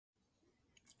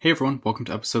Hey everyone, welcome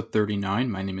to episode 39.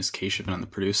 My name is Keshav and I'm the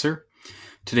producer.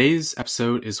 Today's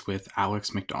episode is with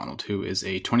Alex MacDonald, who is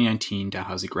a 2019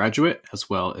 Dalhousie graduate, as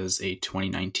well as a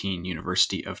 2019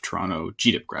 University of Toronto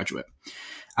GDip graduate.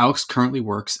 Alex currently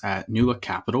works at Newlook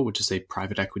Capital, which is a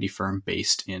private equity firm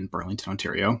based in Burlington,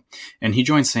 Ontario. And he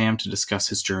joined Sam to discuss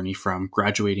his journey from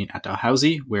graduating at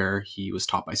Dalhousie, where he was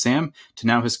taught by Sam, to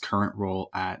now his current role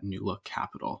at Newlook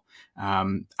Capital.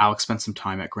 Alex spent some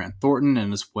time at Grant Thornton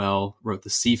and as well wrote the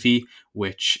CFE,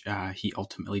 which he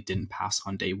ultimately didn't pass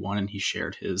on day one. And he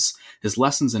shared his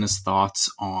lessons and his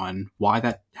thoughts on why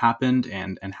that happened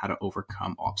and how to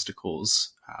overcome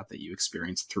obstacles that you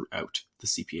experience throughout the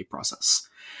CPA process.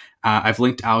 I've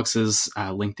linked Alex's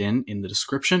LinkedIn in the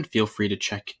description. Feel free to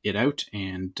check it out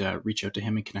and reach out to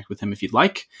him and connect with him if you'd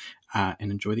like,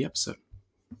 and enjoy the episode.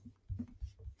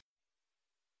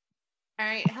 All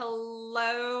right.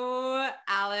 Hello,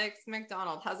 Alex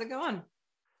MacDonald. How's it going?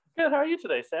 Good. How are you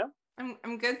today, Sam?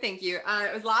 I'm good. Thank you.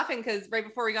 I was laughing because right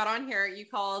before we got on here, you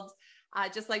called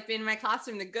just like being in my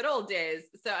classroom, the good old days.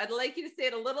 So I'd like you to say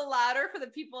it a little louder for the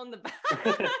people in the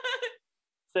back.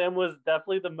 Sam was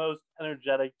definitely the most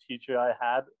energetic teacher I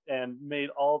had and made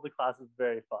all the classes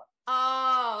very fun.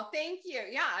 Oh, thank you.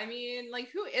 Yeah. I mean, like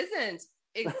who isn't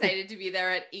excited to be there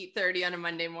at 8:30 on a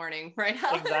Monday morning, right,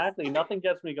 Alex? Exactly. Nothing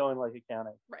gets me going like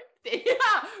accounting. Right.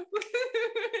 Yeah.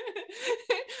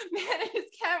 Man, I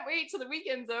just can't wait till the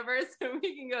weekend's over so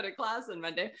we can go to class on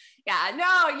Monday. Yeah,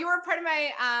 no, you were part of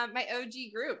my my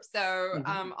OG group. So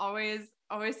always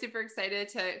super excited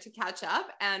to catch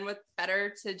up. And what's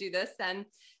better to do this than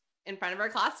in front of our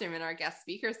classroom in our guest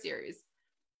speaker series.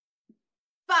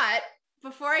 But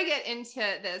before I get into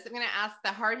this, I'm going to ask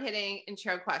the hard-hitting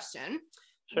intro question,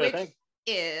 Sure which thing.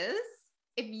 is,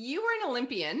 if you were an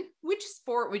Olympian, which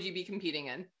sport would you be competing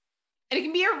in? And it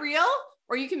can be a real,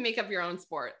 or you can make up your own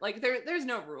sport. Like there's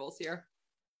no rules here.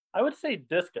 I would say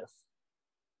discus.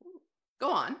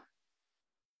 Go on.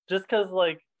 Just because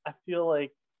I feel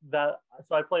like that.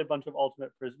 So I play a bunch of ultimate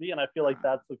frisbee and I feel like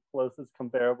that's the closest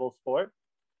comparable sport.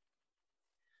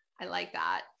 I like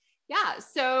that. Yeah.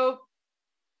 So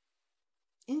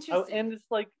interesting. Oh, and it's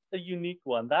like a unique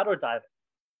one, that or diving.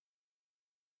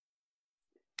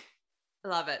 I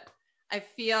love it. I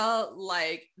feel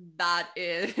like that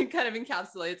is kind of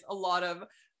encapsulates a lot of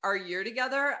our year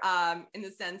together, in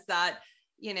the sense that,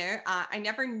 I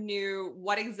never knew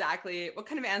what kind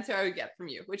of answer I would get from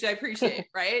you, which I appreciate,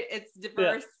 right? It's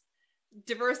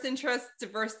diverse interests,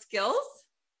 diverse skills.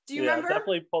 Do you remember?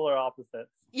 Definitely polar opposites.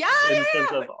 Yeah. In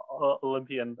terms of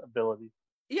Olympian ability.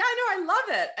 Yeah, no,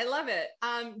 I love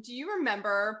it. Do you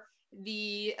remember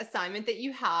the assignment that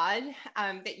you had,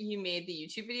 that you made the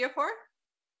YouTube video for?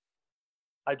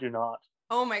 I do not.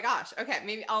 Oh my gosh. Okay.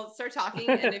 Maybe I'll start talking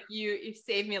and if you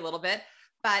save me a little bit,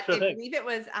 but Sure I thing. believe it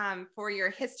was for your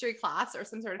history class or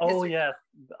some sort of history. Oh, yes.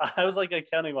 I was like a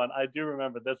counting one. I do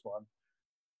remember this one.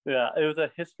 Yeah, it was a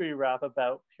history rap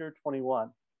about Pier 21.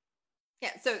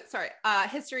 Yeah. So sorry,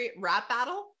 history rap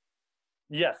battle.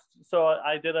 Yes. So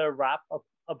I did a rap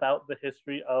about the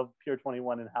history of Pier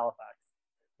 21 in Halifax.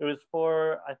 It was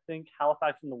for, I think,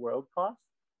 Halifax in the World class.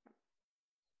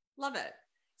 Love it.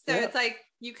 So It's like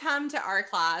you come to our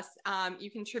class,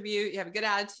 you contribute, you have a good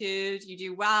attitude, you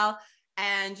do well,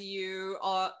 and you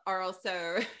are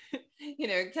also,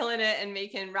 killing it and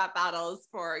making rap battles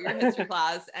for your history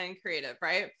class and creative,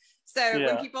 right? So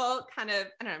when people kind of,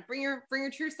 I don't know, bring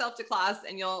your true self to class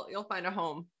and you'll find a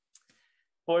home.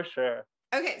 For sure.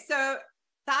 Okay, so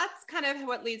that's kind of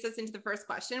what leads us into the first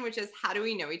question, which is how do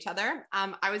we know each other?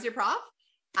 I was your prof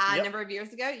a number of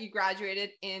years ago. You graduated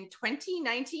in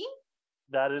 2019.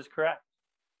 That is correct.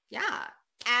 Yeah.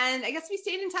 And I guess we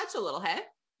stayed in touch a little, hey?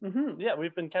 Mm-hmm. Yeah,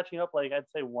 we've been catching up I'd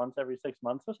say once every 6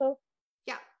 months or so.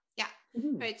 Yeah.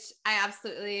 Which I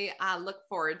absolutely look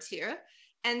forward to.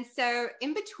 And so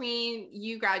in between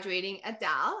you graduating at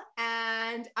Dal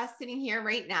and us sitting here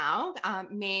right now,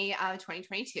 May of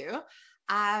 2022,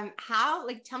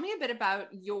 tell me a bit about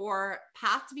your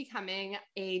path to becoming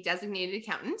a designated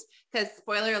accountant, because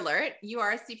spoiler alert, you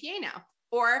are a CPA now,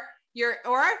 or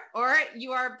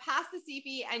you are past the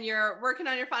CP and you're working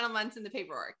on your final months in the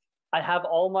paperwork. I have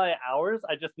all my hours.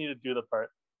 I just need to do the part.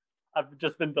 I've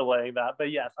just been delaying that,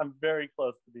 but yes, I'm very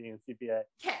close to being a CPA.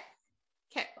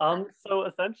 Okay. So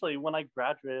essentially, when I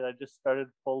graduated, I just started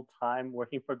full time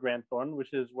working for Grant Thornton,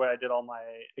 which is where I did all my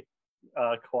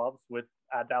co-ops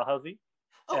at Dalhousie.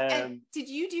 Oh, and did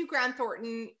you do Grant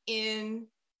Thornton in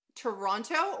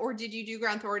Toronto or did you do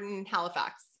Grant Thornton in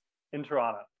Halifax? In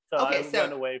Toronto. So I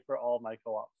went away for all my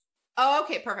co-ops. Oh,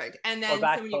 okay, perfect. And then or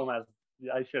back home, as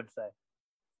I should say.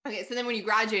 Okay, so then when you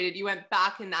graduated, you went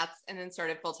back and then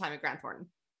started full time at Grant Thornton.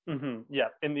 Yeah,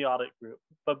 in the audit group.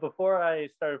 But before I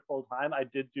started full time, I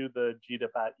did do the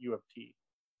GDip at U of T,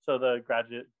 so the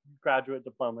graduate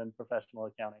diploma in professional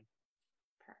accounting.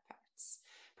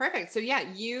 Perfect. So yeah,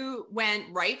 you went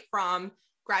right from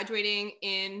graduating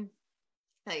in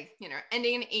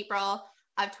ending in April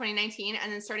of 2019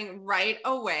 and then starting right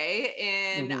away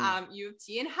in U of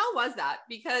T. And how was that?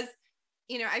 Because,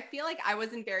 I feel like I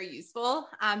wasn't very useful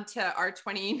to our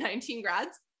 2019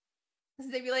 grads. So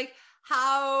they'd be like,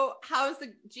 how's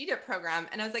the GDip program?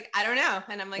 And I was like, I don't know.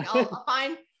 And I'm like, I'll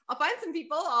find some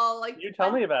people. You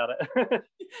tell me about it.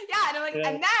 Yeah. And I'm like,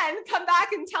 and then come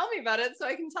back and tell me about it so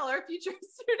I can tell our future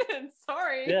students.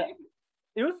 Sorry. Yeah.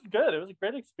 It was good. It was a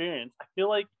great experience. I feel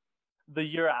like the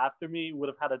year after me would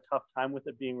have had a tough time with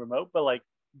it being remote, but like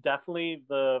definitely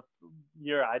the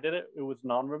year I did it, it was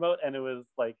non-remote, and it was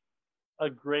like a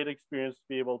great experience to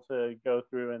be able to go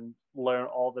through and learn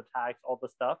all the tax, all the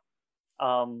stuff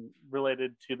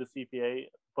related to the CPA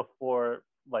before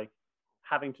like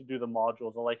having to do the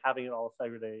modules or like having it all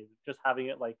segregated, just having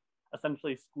it like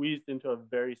essentially squeezed into a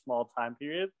very small time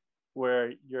period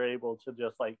where you're able to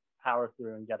just like power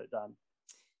through and get it done.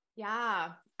 Yeah.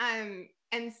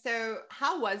 And so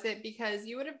how was it? Because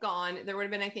you would have gone, there would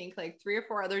have been, I think, like 3 or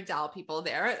 4 other Dal people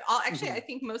there. Actually, I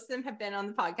think most of them have been on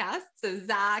the podcast. So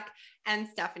Zach and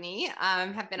Stephanie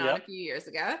have been on a few years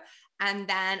ago. And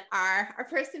then our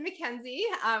person, Mackenzie,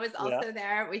 was also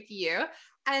there with you.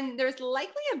 And there's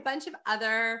likely a bunch of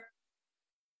other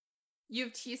U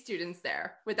of T students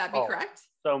there. Would that be correct?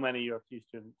 So many U of T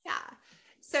students. Yeah.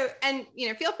 So, and,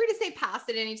 feel free to say pass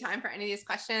at any time for any of these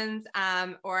questions.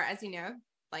 Or as you know,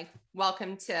 like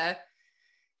welcome to,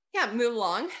 move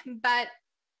along. But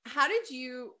how did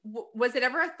was it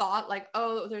ever a thought like,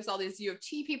 oh, there's all these U of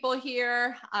T people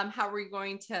here. How are we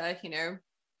going to,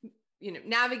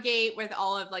 navigate with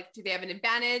all of like, do they have an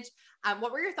advantage?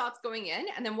 What were your thoughts going in?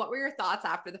 And then what were your thoughts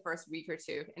after the first week or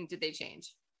two? And did they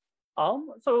change?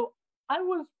 So I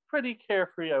was pretty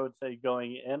carefree, I would say,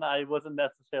 going in. I wasn't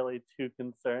necessarily too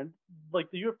concerned. Like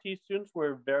the U of T students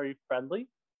were very friendly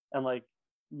and like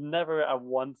never at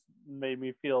once made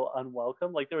me feel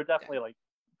unwelcome. Like there were definitely like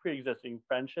pre-existing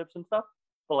friendships and stuff.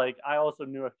 But like I also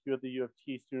knew a few of the U of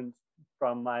T students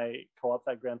from my co-ops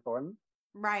at Grant Thornton.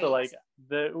 Right. So like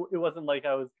it wasn't like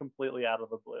I was completely out of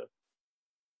the blue.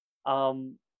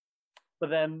 But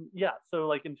then so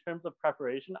like in terms of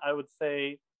preparation, I would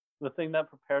say the thing that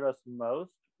prepared us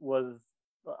most was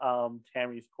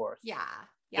Tammy's course. Yeah,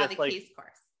 just the case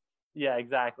course. Yeah,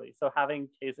 exactly. So having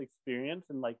case experience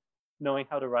and like knowing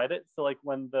how to write it. So like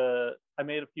when I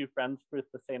made a few friends with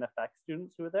the St. FX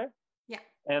students who were there. Yeah.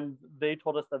 And they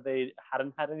told us that they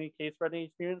hadn't had any case writing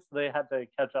experience, so they had to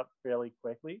catch up fairly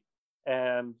quickly.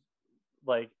 And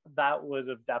like that would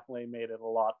have definitely made it a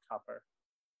lot tougher.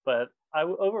 But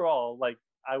overall, like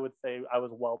I would say I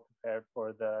was well prepared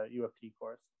for the U of T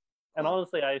course. And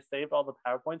honestly, I saved all the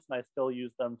PowerPoints and I still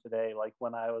use them today. Like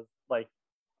when I was like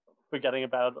forgetting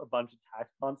about a bunch of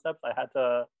tax concepts, I had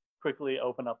to quickly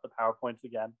open up the PowerPoints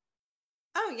again.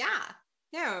 Oh yeah.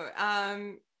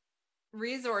 No,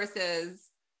 resources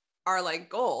are like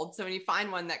gold. So when you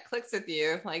find one that clicks with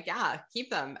you, like, keep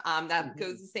them. That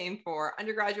goes the same for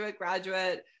undergraduate,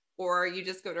 graduate, or you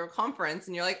just go to a conference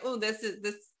and you're like, oh,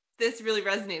 this really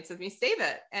resonates with me, save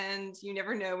it. And you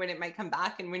never know when it might come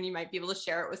back and when you might be able to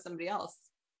share it with somebody else.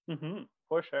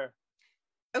 For sure.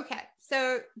 Okay.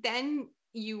 So then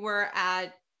you were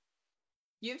at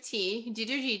U of T, you did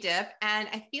your GDip, and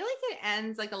I feel like it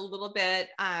ends like a little bit,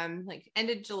 like end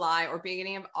of July or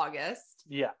beginning of August.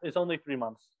 Yeah, it's only 3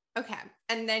 months. Okay.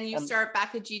 And then you start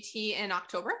back at GT in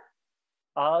October?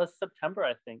 September,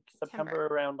 I think. September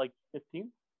around like 15th.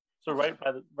 So right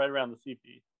around the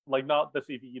CP. Like not the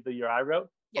CP the year I wrote,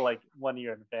 but like 1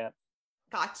 year in advance.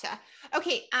 Gotcha.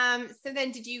 Okay. So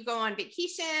then did you go on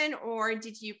vacation or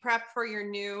did you prep for your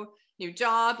new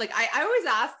job? Like I always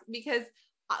ask because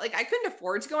like I couldn't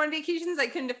afford to go on vacations. I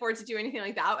couldn't afford to do anything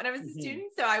like that when I was a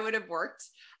student. So I would have worked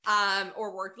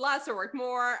or worked less or worked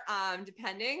more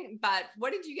depending. But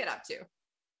what did you get up to?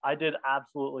 I did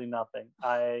absolutely nothing.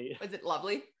 Was it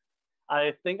lovely?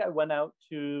 I think I went out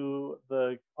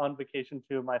on vacation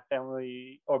to my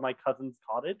family or my cousin's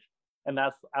cottage, and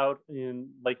that's out in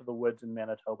Lake of the Woods in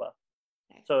Manitoba.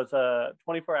 Nice. So it's a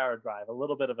 24-hour drive, a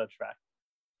little bit of a trek.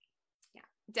 Yeah,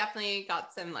 definitely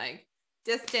got some like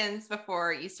distance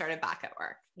before you started back at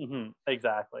work.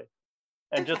 Exactly.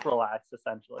 And just relax,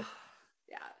 essentially.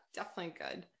 Yeah, definitely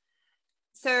good.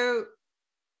 So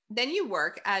then you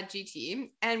work at GT,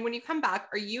 and when you come back,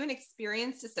 are you an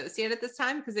experienced associate at this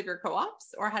time because of your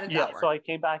co-ops, or how did that work? So I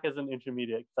came back as an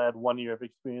intermediate because I had 1 year of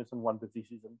experience in one busy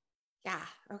season. Yeah.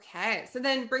 Okay. So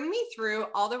then bring me through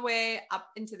all the way up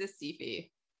into the CFE.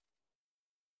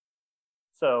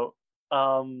 So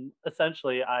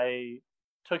essentially I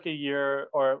took a year,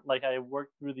 or like I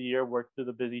worked through the year, worked through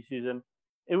the busy season.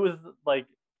 It was like,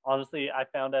 honestly, I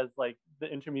found as like the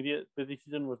intermediate busy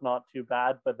season was not too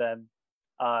bad, but then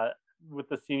uh with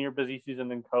the senior busy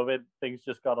season and COVID, things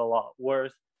just got a lot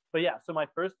worse. But yeah, so my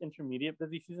first intermediate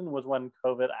busy season was when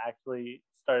COVID actually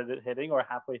started hitting, or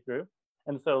halfway through.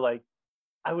 And so like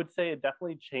I would say it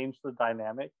definitely changed the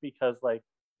dynamic, because like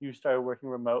you started working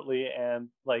remotely, and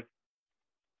like,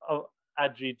 oh,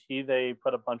 at GT they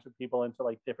put a bunch of people into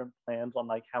like different plans on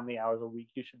like how many hours a week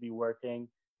you should be working,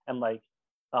 and like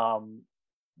um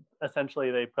essentially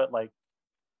they put like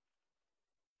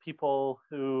people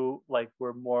who like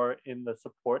were more in the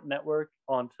support network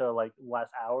onto like less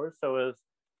hours. So it was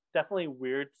definitely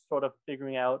weird sort of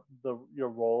figuring out your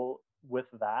role with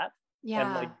that, and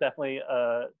Yeah. like definitely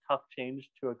a tough change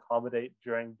to accommodate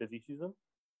during busy season.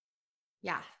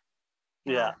 Yeah.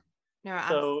 Yeah. Yeah. No,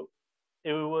 absolutely. So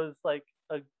it was like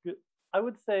a good, I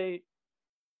would say,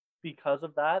 because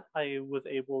of that I was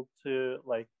able to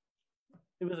like,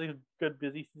 it was a good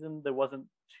busy season. There wasn't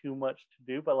too much to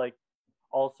do, but like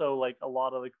also like a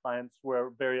lot of the clients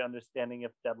were very understanding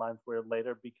if deadlines were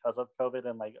later because of COVID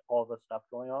and like all the stuff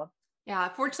going on. Yeah.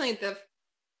 Fortunately, the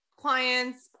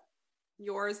clients,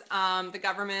 yours, the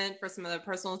government for some of the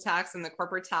personal tax and the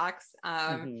corporate tax,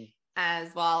 Mm-hmm.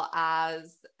 as well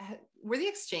as were the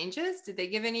exchanges, did they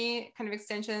give any kind of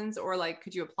extensions, or like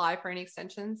could you apply for any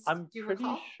extensions? I'm Do you pretty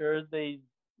recall? sure they,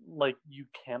 like, you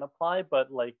can apply,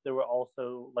 but like there were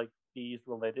also like fees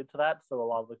related to that, so a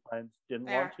lot of the clients didn't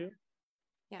want There. to.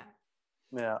 Yeah.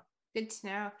 Yeah. Good to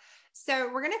know.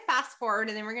 So we're going to fast forward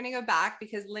and then we're going to go back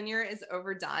because linear is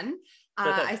overdone. Okay.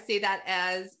 I say that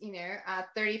as, a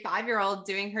 35-year-old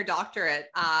doing her doctorate.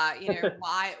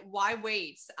 Why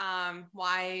wait?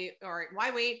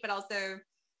 Why wait? But also,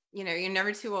 you're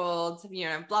never too old,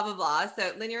 blah, blah, blah.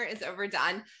 So linear is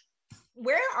overdone.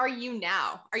 Where are you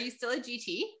now? Are you still at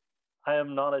GT? I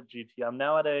am not at GT. I'm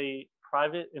now at a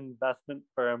private investment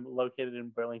firm located in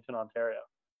Burlington, Ontario.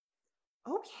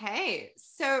 Okay.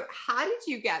 So how did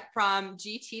you get from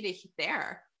GT to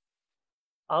there?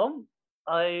 Um,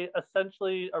 I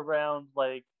essentially, around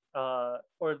like or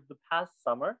the past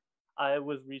summer, I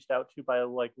was reached out to by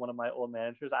like one of my old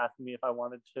managers asking me if I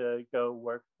wanted to go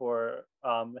work for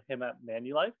him at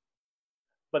Manulife.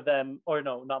 But then, or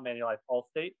no, not Manulife,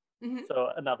 Allstate. Mhm. So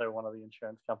another one of the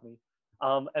insurance companies.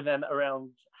 And then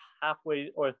around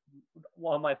halfway, or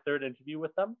on my third interview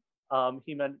with them,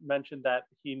 he mentioned that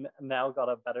he now got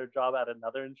a better job at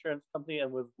another insurance company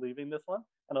and was leaving this one.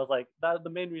 And I was like, that the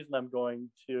main reason I'm going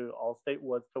to Allstate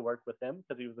was to work with him,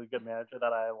 because he was a good manager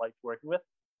that I liked working with.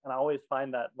 And I always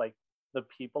find that like the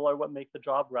people are what make the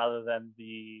job rather than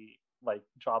the like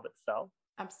job itself.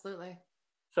 Absolutely.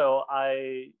 So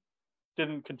I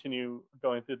didn't continue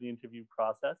going through the interview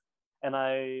process, and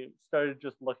I started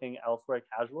just looking elsewhere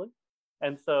casually.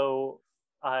 And so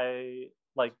I,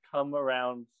 like, come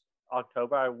around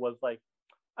October, I was like,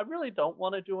 I really don't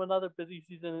want to do another busy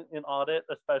season in audit,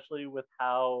 especially with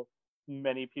how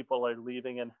many people are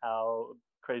leaving and how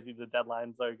crazy the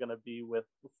deadlines are going to be with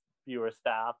fewer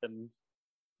staff and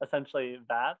essentially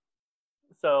that.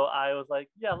 So I was like,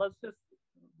 yeah, let's just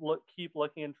keep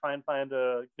looking and try and find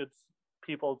a good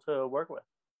people to work with.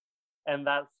 And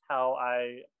that's how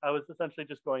I was essentially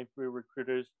just going through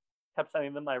recruiters, kept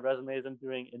sending them my resumes and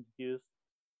doing interviews.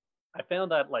 I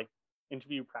found that like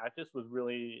interview practice was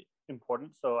really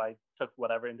important, so I took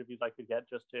whatever interviews I could get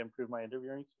just to improve my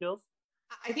interviewing skills.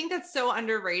 I think that's so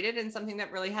underrated and something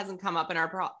that really hasn't come up in our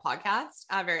podcast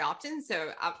very often.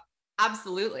 So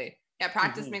absolutely. Yeah,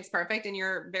 practice Mm-hmm. makes perfect, and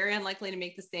you're very unlikely to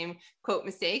make the same quote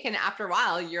mistake. And after a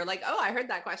while, you're like, "Oh, I heard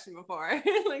that question before." Like,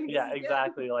 this Yeah, is good.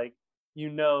 exactly. Like, you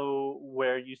know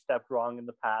where you stepped wrong in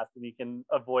the past, and you can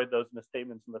avoid those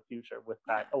misstatements in the future with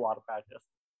Yeah. a lot of practice.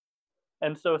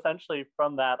 And so essentially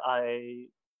from that, I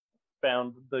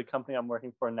found the company I'm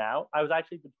working for now. I was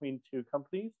actually between two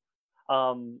companies.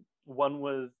 One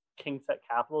was Kingset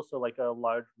Capital, so like a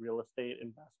large real estate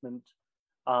investment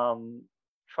um,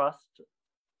 trust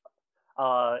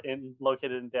in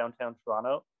located in downtown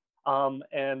Toronto.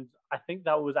 And I think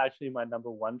that was actually my number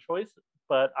one choice,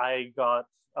 but I got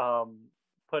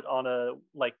put on a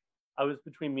like, I was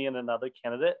between me and another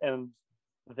candidate, and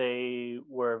they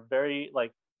were very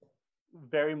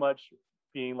much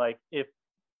being like, if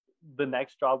the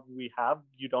next job we have,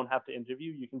 you don't have to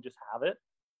interview, you can just have it.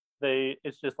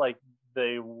 It's just like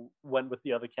they went with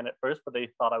the other candidate first, but they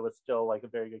thought I was still like a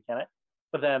very good candidate.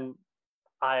 But then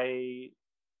I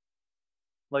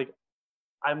like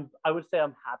I would say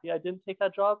I'm happy I didn't take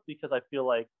that job, because I feel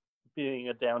like being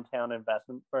a downtown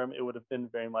investment firm, it would have been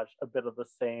very much a bit of the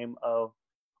same of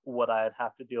what I'd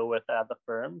have to deal with at the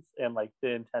firms, and like the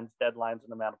intense deadlines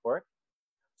and amount of work.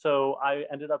 So I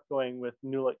ended up going with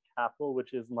Newlook Capital,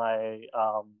 which is my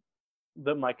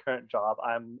my current job.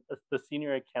 I'm the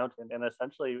senior accountant, and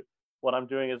essentially what I'm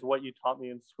doing is what you taught me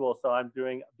in school. So I'm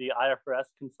doing the IFRS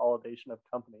consolidation of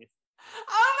companies.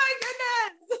 Oh my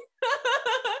goodness.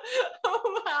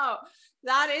 Oh wow.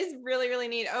 That is really, really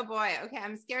neat. Oh boy. Okay.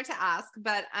 I'm scared to ask,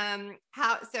 but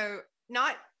so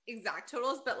not exact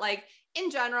totals, but like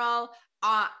in general,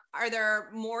 are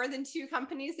there more than 2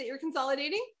 companies that you're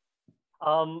consolidating?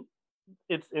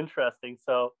 It's interesting.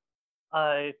 So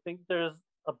I think there's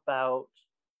about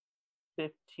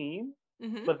 15,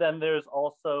 but then there's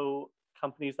also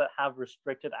companies that have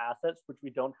restricted assets, which we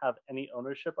don't have any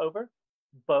ownership over,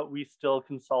 but we still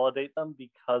consolidate them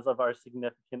because of our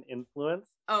significant influence.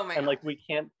 Oh my And God. like, we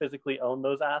can't physically own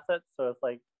those assets. So it's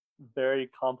like very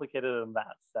complicated in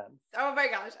that sense. Oh my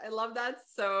gosh. I love that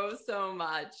so, so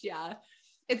much. Yeah.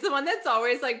 It's the one that's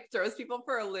always like throws people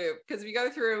for a loop, because we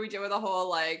deal with a whole,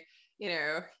 like, you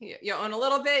own a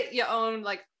little bit, you own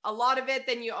like a lot of it,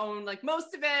 then you own like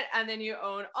most of it, and then you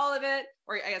own all of it,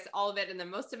 or I guess all of it and then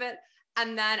most of it.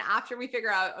 And then after we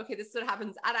figure out, okay, this is what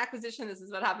happens at acquisition, this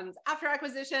is what happens after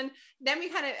acquisition, then we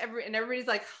kind of, everybody's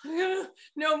like, no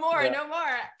more, no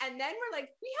more. And then we're like,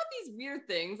 we have these weird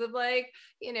things of like,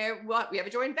 what, we have a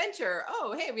joint venture.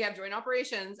 Oh, hey, we have joint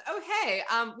operations. Oh, hey,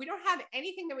 we don't have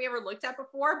anything that we ever looked at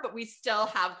before, but we still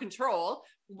have control.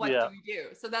 What do we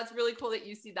do? So that's really cool that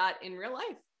you see that in real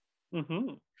life.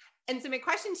 And so my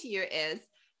question to you is,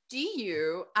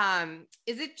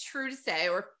 is it true to say,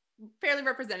 or fairly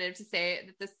representative to say,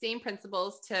 that the same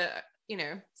principles to,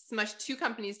 smush 2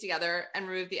 companies together and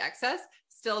remove the excess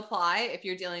still apply if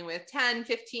you're dealing with 10,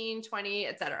 15, 20,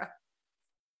 etc.?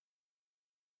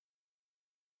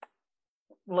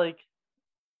 Like,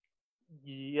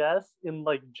 yes, in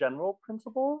like general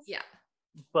principles. Yeah.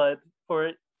 But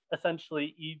for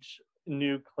essentially each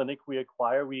new clinic we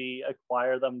acquire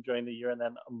them during the year and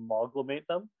then amalgamate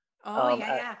them.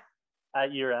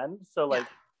 At year end. So like,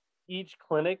 each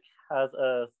clinic has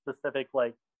a specific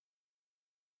like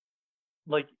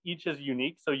each is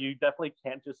unique. So you definitely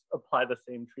can't just apply the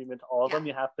same treatment to all of them.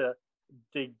 You have to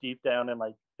dig deep down and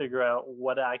like figure out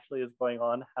what actually is going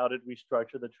on. How did we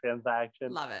structure the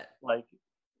transaction? Love it. Like,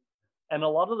 and a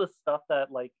lot of the stuff that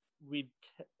like we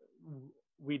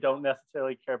don't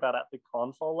necessarily care about at the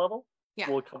console level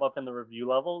will come up in the review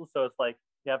level. So it's like,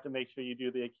 you have to make sure you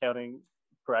do the accounting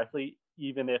correctly,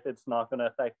 even if it's not going to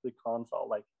affect the console.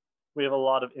 Like, we have a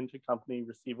lot of intercompany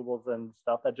receivables and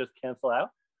stuff that just cancel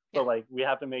out. So like, we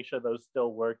have to make sure those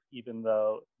still work, even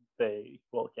though they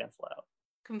will cancel out.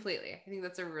 Completely. I think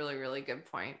that's a really, really good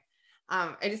point.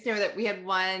 I just know that we had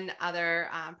one other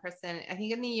person, I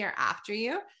think in the year after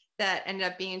you, that ended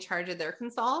up being in charge of their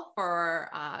console for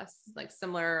like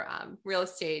similar real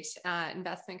estate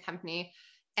investment company.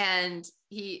 And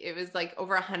it was like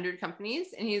over 100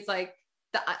 companies. And he's like,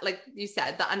 like you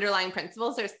said, the underlying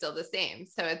principles are still the same.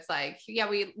 So it's like,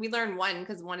 we learn one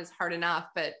because one is hard enough,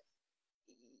 but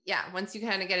once you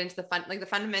kind of get into the the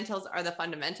fundamentals are the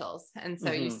fundamentals. And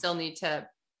so you still need to,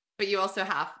 but you also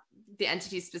have the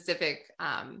entity specific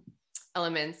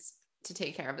elements to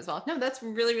take care of as well. No, that's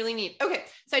really, really neat. Okay.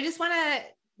 So I just want to,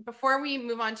 before we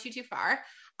move on too far,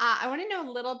 I want to know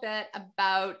a little bit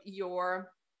about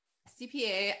your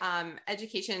CPA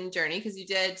education journey, because you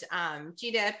did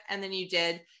GDip, and then you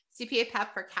did CPA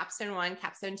PEP for Capstone 1,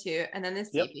 Capstone 2, and then the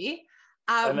CP.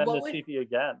 And then the CP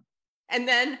again. And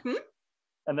then,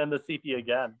 And then the CP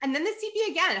again. And then the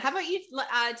CP again. How about you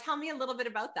tell me a little bit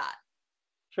about that?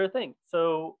 Sure thing.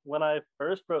 So when I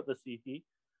first wrote the CP,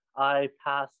 I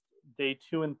passed day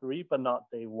 2 and 3, but not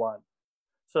day 1.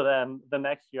 So then the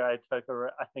next year I took,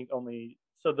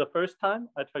 so the first time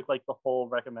I took like the whole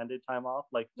recommended time off,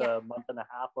 like the month and a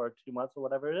half or 2 months or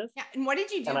whatever it is. Yeah. And what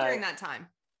did you do during that time?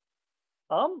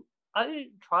 I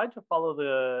tried to follow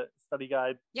the study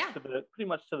guide pretty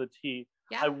much to the T.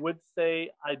 Yeah. I would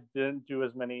say I didn't do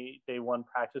as many day 1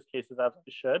 practice cases as I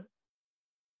should.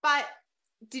 But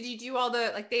did you do all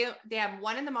the, like they have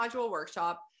one in the module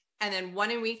workshop and then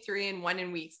one in week 3 and one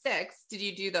in week 6. Did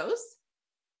you do those?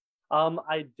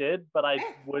 I did, but I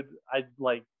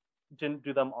didn't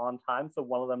do them on time. So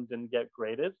one of them didn't get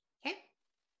graded. Okay.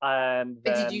 And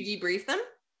then, but did you debrief them?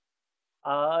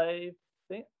 I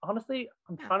think, honestly,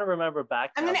 I'm trying to remember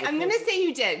back. I'm gonna say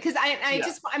you did, because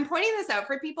I'm pointing this out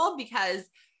for people because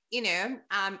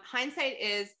hindsight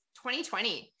is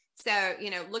 2020. So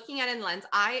looking at it in lens,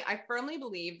 I firmly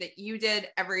believe that you did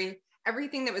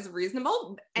everything that was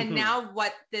reasonable. And now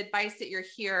what the advice that you're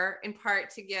here in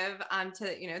part to give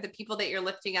to, you know, the people that you're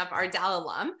lifting up, our Dal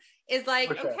alum, is like,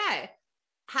 For sure. okay,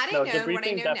 had I known what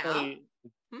I know now.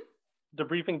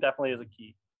 Debriefing definitely is a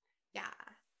key. Yeah.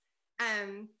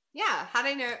 Yeah. Had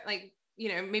I known, like, you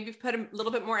know, maybe put a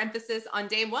little bit more emphasis on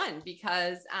day one,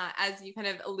 because as you kind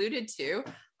of alluded to,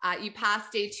 you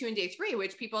passed day 2 and day 3,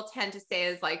 which people tend to say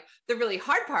is like the really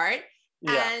hard part.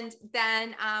 Yeah. And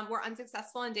then we're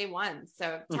unsuccessful in day 1.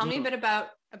 So tell me a bit about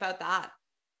that.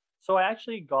 So I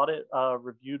actually got it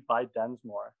reviewed by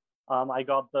Densmore. I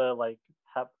got the like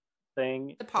PEP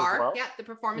thing. The PAR, well. yeah, the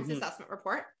performance assessment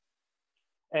report.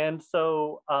 And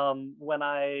so when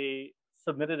I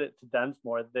submitted it to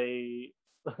Densmore, the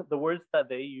words that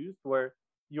they used were,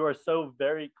 "You are so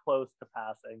very close to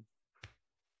passing."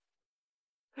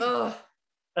 Ugh.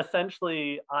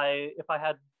 Essentially, if I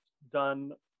had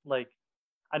done like,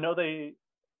 I know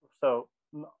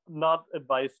not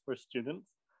advice for students,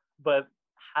 but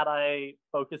had I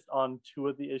focused on 2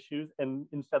 of the issues and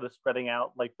instead of spreading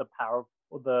out like the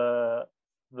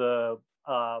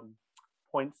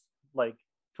points like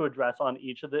to address on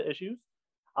each of the issues,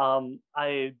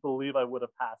 I believe I would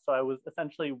have passed. So I was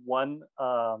essentially 1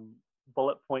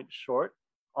 bullet point short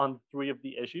on 3 of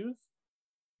the issues.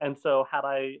 And so had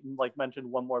I like mentioned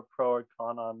 1 more pro or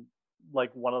con on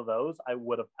like 1 of those, I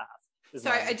would have passed. So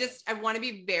I want to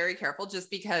be very careful, just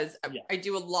because I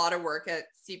do a lot of work at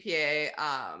CPA,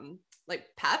 like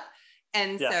PEP.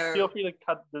 And so feel free to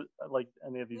cut like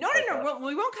any of these. No.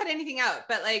 We won't cut anything out,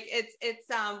 but like, it's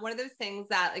one of those things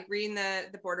that, like, reading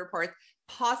the board reports,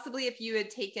 possibly if you had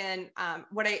taken,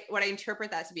 what I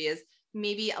interpret that to be is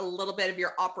maybe a little bit of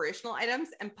your operational items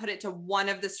and put it to one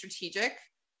of the strategic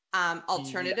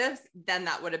alternatives, then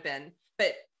that would have been,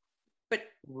 but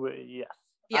yes.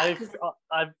 Yeah,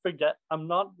 I forget. I'm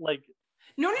not like.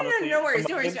 No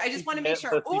worries. I just want to make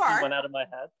sure. Or went out of my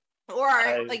head.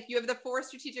 Or like, you have the 4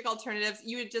 strategic alternatives.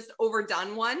 You had just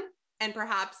overdone one, and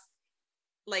perhaps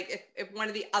like if one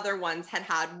of the other ones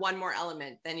had 1 more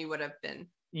element, then you would have been.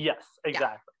 Yes,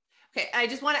 exactly. Yeah. Okay,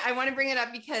 I want to bring it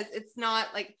up because it's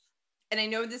not like, and I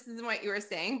know this isn't what you were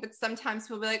saying, but sometimes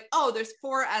people be like, oh, there's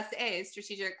 4 SAs,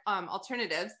 strategic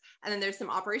alternatives, and then there's some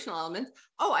operational elements.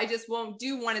 Oh, I just won't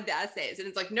do one of the SAs. And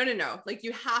it's like, no. Like,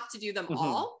 you have to do them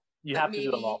all. You have to do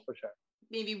them all for sure.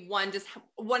 Maybe just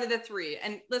one of the 3.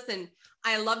 And listen,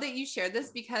 I love that you shared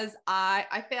this, because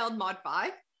I failed Mod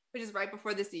 5, which is right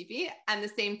before the CP. And the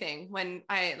same thing, when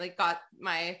I like got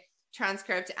my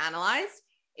transcript analyzed,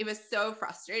 it was so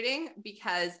frustrating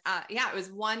because it was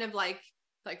one of like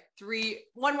 3,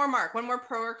 1 more mark, 1 more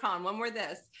pro or con, 1 more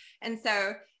this. And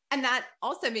so, and that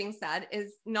also being said,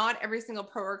 is not every single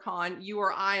pro or con you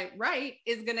or I write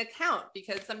is going to count,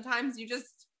 because sometimes you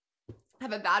just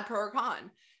have a bad pro or con.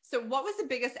 So what was the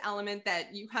biggest element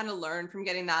that you kind of learned from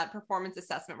getting that performance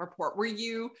assessment report? Were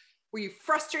you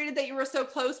frustrated that you were so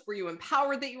close? Were you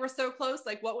empowered that you were so close?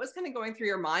 Like, what was kind of going through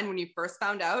your mind when you first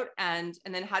found out? And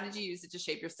then how did you use it to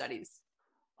shape your studies?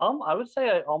 I would say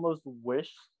I almost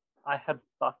wish I had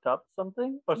fucked up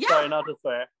something. Oh, yeah. Sorry, not to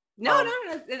swear. No.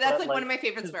 That's like one of my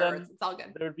favorite swear words. It's all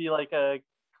good. There would be like a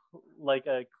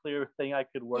clear thing I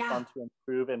could work on to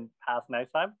improve and pass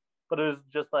next time. But it was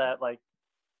just that like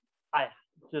I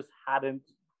just hadn't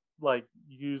like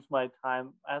used my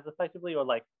time as effectively, or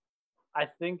like I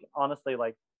think honestly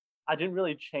like I didn't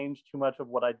really change too much of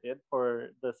what I did for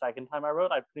the second time I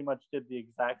wrote. I pretty much did the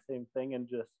exact same thing and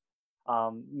just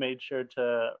made sure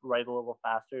to write a little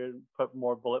faster, put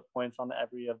more bullet points on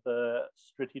every of the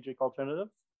strategic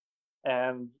alternatives,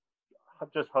 and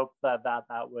just hope that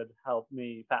would help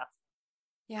me pass.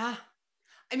 Yeah.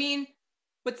 I mean,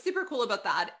 what's super cool about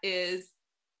that is,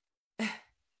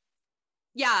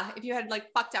 if you had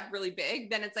like fucked up really big,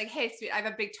 then it's like, hey, sweet, I have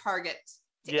a big target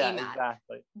to aim at.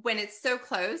 Exactly. When it's so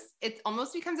close, it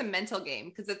almost becomes a mental game,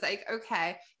 because it's like,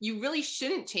 okay, you really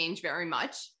shouldn't change very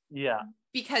much. Yeah.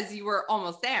 Because you were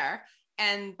almost there.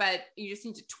 But you just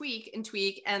need to tweak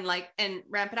and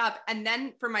ramp it up. And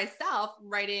then for myself,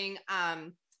 writing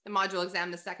the module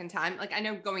exam the second time, like, I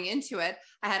know going into it,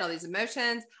 I had all these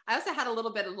emotions. I also had a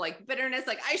little bit of like bitterness,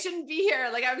 like I shouldn't be here.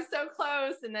 Like, I was so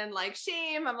close. And then like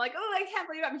shame. I'm like, oh, I can't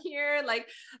believe I'm here. Like,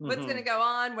 what's going to go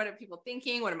on? What are people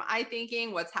thinking? What am I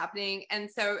thinking? What's happening?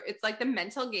 And so it's like the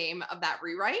mental game of that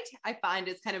rewrite, I find,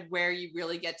 is kind of where you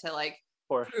really get to like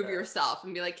prove yourself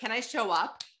and be like, can I show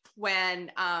up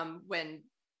when I'm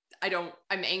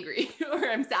angry or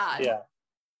I'm sad? Yeah.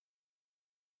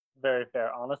 Very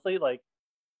fair. Honestly, like,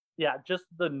 yeah, just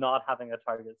the not having a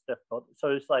target is difficult. So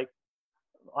it's like,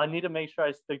 I need to make sure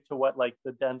I stick to what like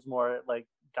the Densmore like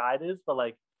guide is, but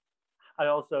like, I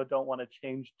also don't want to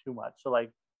change too much. So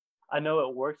like, I know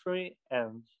it works for me,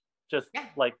 and just Yeah.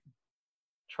 like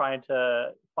trying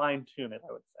to fine tune it,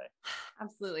 I would say.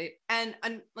 Absolutely. And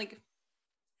like,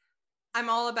 I'm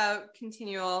all about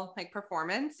continual like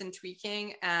performance and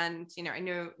tweaking. And, you know, I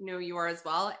know you are as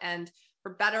well. And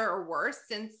for better or worse,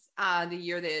 since the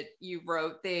year that you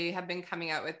wrote, they have been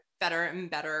coming out with better and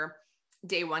better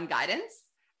day one guidance.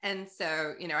 And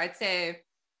so, you know, I'd say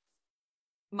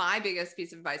my biggest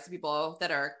piece of advice to people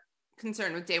that are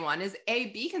concerned with day one is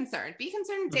be concerned. Be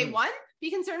concerned with day one, be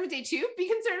concerned with day two, be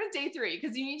concerned with day three,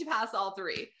 because you need to pass all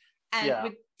three. And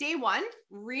with day one,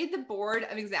 read the Board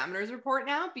of Examiners report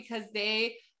now, because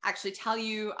they actually tell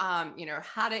you, you know,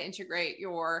 how to integrate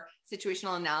your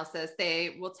situational analysis.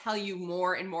 They will tell you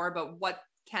more and more about what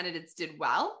candidates did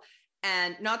well.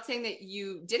 And not saying that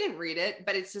you didn't read it,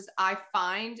 but it's just, I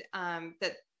find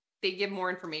that they give more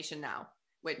information now,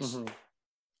 which,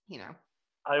 you know.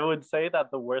 I would say that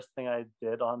the worst thing I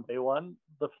did on day one,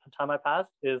 the time I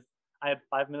passed, is I had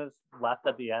 5 minutes left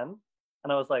at the end,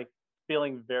 and I was like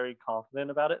feeling very confident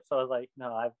about it. So I was like,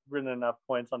 no, I've written enough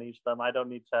points on each of them. I don't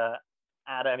need to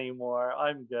add any more.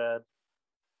 I'm good.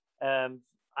 And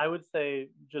I would say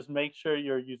just make sure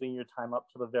you're using your time up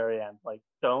to the very end. Like,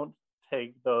 don't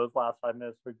take those last 5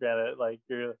 minutes for granted. Like,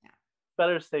 you're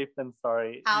better safe than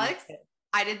sorry. Alex,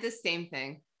 I did the same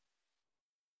thing.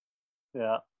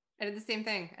 Yeah. I did the same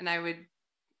thing. And I would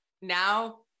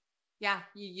now, you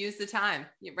use the time,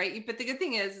 right? But the good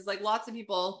thing is like lots of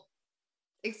people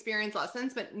experience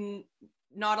lessons, but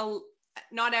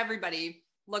not everybody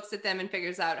looks at them and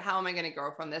figures out, how am I going to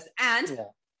grow from this? And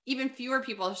even fewer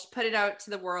people put it out to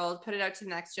the world, put it out to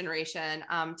the next generation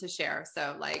to share.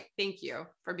 So like, thank you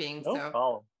for being no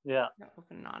problem. Yeah.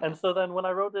 Open and honest. And so then when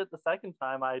I wrote it the second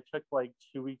time, I took like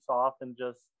 2 weeks off and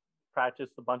just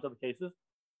practiced a bunch of the cases.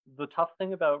 The tough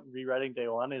thing about rewriting day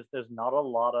one is there's not a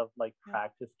lot of like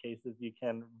practice cases you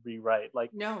can rewrite. Like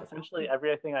essentially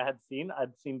everything I had seen,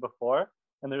 I'd seen before,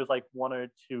 and there was like 1 or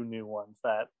 2 new ones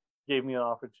that gave me an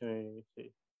opportunity to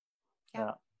see.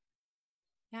 Yeah.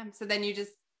 So then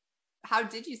how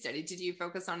did you study? Did you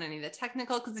focus on any of the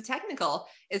technical? Because the technical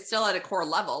is still at a core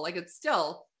level. Like it's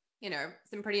still, you know,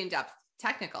 some pretty in-depth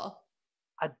technical.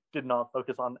 I did not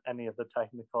focus on any of the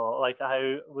technical. Like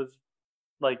I was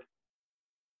like,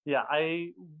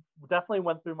 I definitely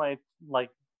went through my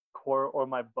like core or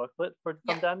my booklet for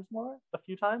from Densmore a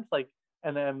few times. Like,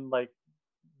 and then like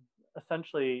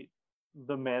essentially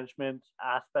the management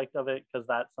aspect of it, because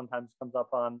that sometimes comes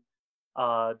up on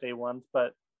day ones.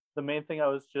 But the main thing I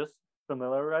was just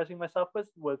familiarizing myself with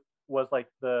was like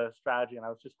the strategy, and I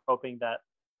was just hoping that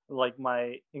like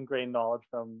my ingrained knowledge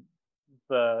from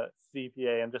the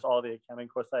CPA and just all the accounting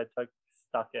courses I took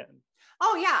stuck in.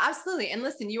 Oh yeah, absolutely. And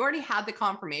listen, you already had the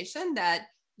confirmation that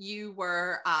you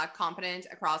were competent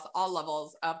across all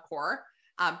levels of core,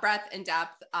 breadth and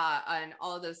depth, and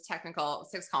all of those technical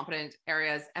 6 competent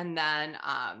areas, and then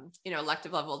you know,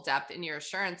 elective level depth in your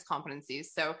assurance competencies.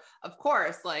 So of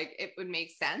course, like it would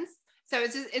make sense. So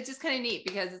it's just kind of neat,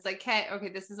 because it's like, okay,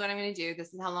 this is what I'm going to do.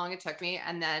 This is how long it took me.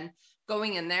 And then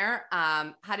going in there,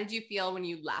 how did you feel when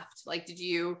you left? Like, did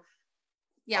you?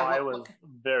 Yeah, I was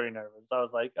very nervous. I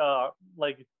was like,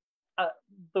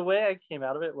 the way I came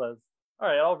out of it was, all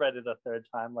right, I'll read it a third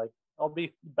time. Like, I'll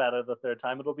be better the third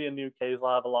time. It'll be a new case.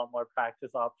 I'll have a lot more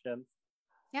practice options.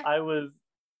 Yeah. I was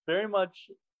very much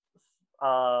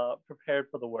prepared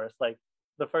for the worst. Like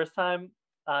the first time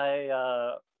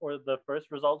or the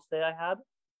first results day I had,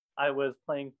 I was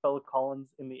playing Phil Collins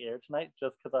in the Air Tonight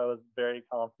just because I was very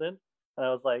confident. And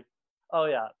I was like, oh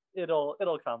yeah, it'll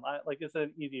come. It's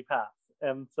an easy pass.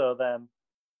 And so then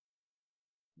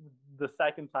the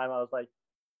second time I was like,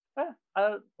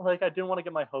 I didn't want to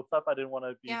get my hopes up. I didn't want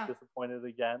to be disappointed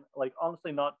again. Like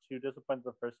honestly, not too disappointed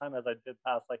the first time, as I did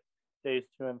pass like days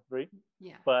 2 and 3.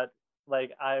 Yeah. But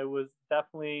like I was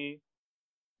definitely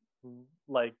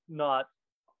like not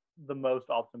the most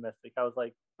optimistic. I was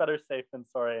like better safe than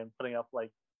sorry, and putting up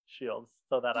like shields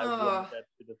so that I wouldn't get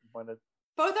too disappointed.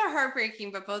 Both are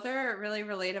heartbreaking, but both are really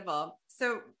relatable.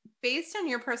 So based on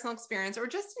your personal experience or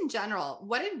just in general,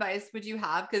 what advice would you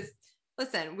have? Because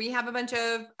listen, we have a bunch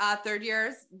of third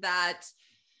years that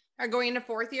are going into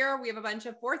fourth year. We have a bunch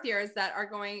of fourth years that are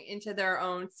going into their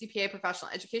own CPA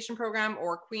professional education program,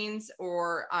 or Queen's,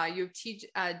 or U of T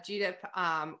GDip,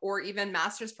 or even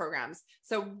master's programs.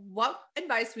 So what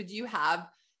advice would you have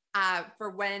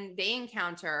for when they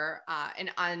encounter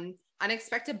an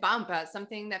unexpected bump,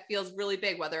 something that feels really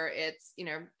big, whether it's, you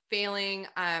know, failing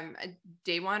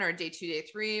day 1 or day 2, day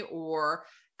 3, or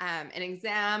an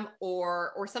exam,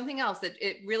 or something else that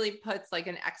it really puts like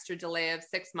an extra delay of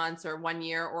 6 months or 1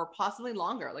 year or possibly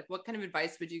longer? Like what kind of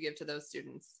advice would you give to those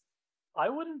students? I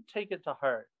wouldn't take it to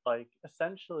heart. Like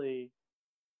essentially,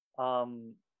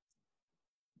 um,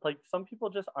 like some people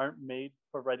just aren't made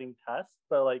for writing tests,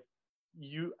 but like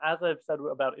you, as I've said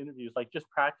about interviews, like just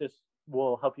practice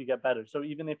will help you get better. So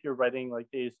even if you're writing like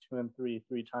days 2 and 3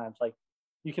 times, like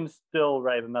you can still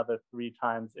write another 3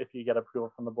 times if you get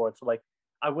approval from the board. So like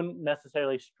I wouldn't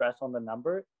necessarily stress on the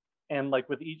number. And like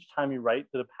with each time you write,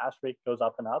 the pass rate goes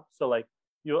up and up. So like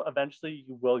you'll eventually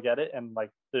you will get it, and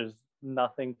like there's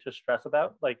nothing to stress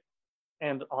about. Like,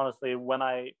 and honestly, when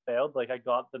I failed, like I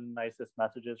got the nicest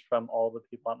messages from all the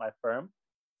people at my firm.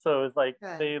 So it's like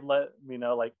Good. they let me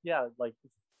know, like, yeah, like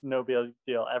it's no big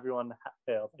deal. Everyone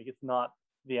fails. Like it's not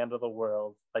the end of the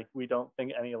world. Like we don't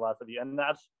think any less of you, and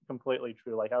that's completely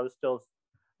true. Like I was still,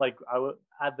 like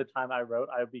at the time I wrote,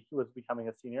 was becoming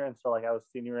a senior, and so like I was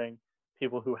senioring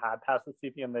people who had passed the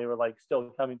CP, and they were like still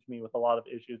coming to me with a lot of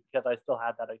issues because I still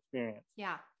had that experience.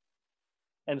 Yeah.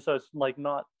 And so it's like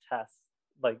not tests.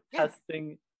 Like Yeah.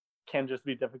 testing can just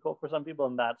be difficult for some people,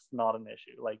 and that's not an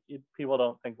issue. Like people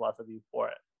don't think less of you for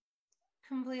it.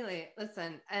 Completely.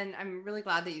 Listen, and I'm really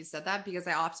glad that you said that, because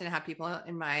I often have people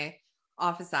in my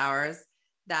office hours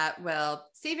that will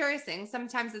say various things.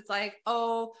 Sometimes it's like,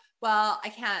 oh, well, I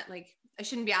can't, like, I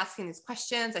shouldn't be asking these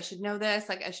questions. I should know this.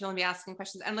 Like, I should only be asking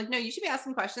questions. I'm like, no, you should be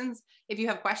asking questions if you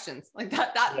have questions. Like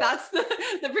that's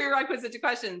the prerequisite to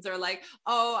questions. Or like,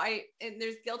 oh, and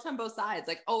there's guilt on both sides.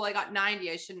 Like, oh, I got 90,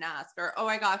 I shouldn't ask. Or, oh,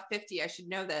 I got 50, I should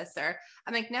know this. Or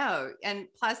I'm like, no. And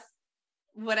plus,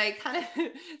 what I kind of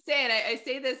say, and I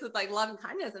say this with like love and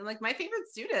kindness, and like my favorite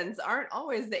students aren't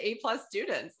always the A+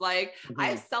 students. Like I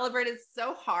have celebrated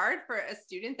so hard for a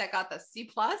student that got the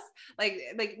C+,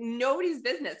 like nobody's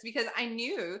business, because I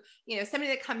knew, somebody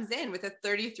that comes in with a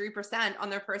 33% on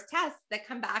their first test that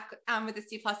come back with a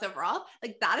C+ overall,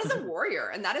 like that is a warrior.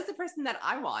 And that is the person that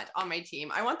I want on my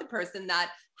team. I want the person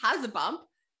that has a bump,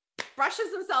 brushes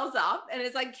themselves up, and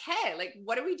is like, hey, like,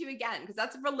 what do we do again? Because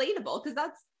that's relatable, because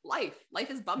that's life.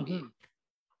 Life is bumpy.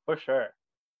 For sure.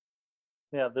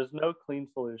 Yeah, there's no clean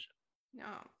solution. No.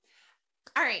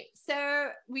 All right. So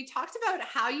we talked about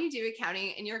how you do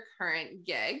accounting in your current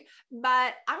gig,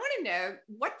 but I want to know,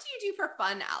 what do you do for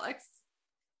fun, Alex?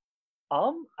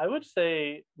 I would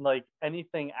say like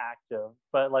anything active,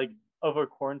 but like over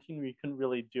quarantine, we couldn't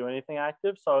really do anything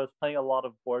active. So I was playing a lot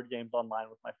of board games online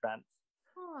with my friends.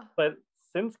 But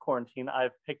since quarantine,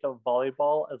 I've picked up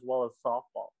volleyball as well as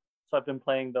softball. So I've been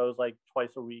playing those like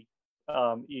twice a week,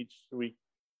 each week.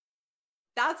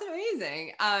 That's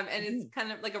amazing. And it's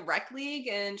kind of like a rec league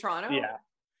in Toronto. Yeah.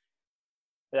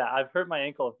 Yeah, I've hurt my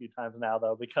ankle a few times now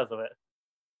though because of it.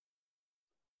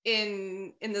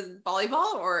 In the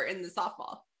volleyball or in the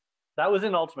softball? That was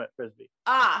in ultimate frisbee.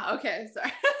 Okay,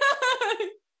 sorry.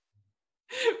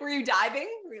 Were you diving?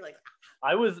 Were you like?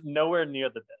 I was nowhere near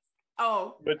the disc.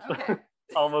 Oh, which okay.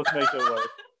 almost makes it worse.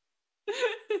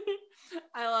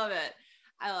 I love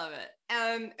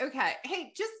it. Okay.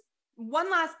 Hey, just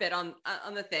one last bit on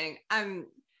the thing. Have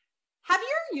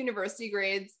your university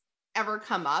grades ever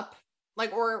come up?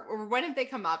 Like, or when have they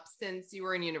come up since you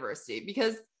were in university?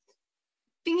 Because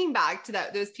thinking back to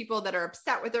those people that are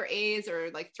upset with their A's or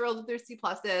like thrilled with their C+,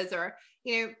 or,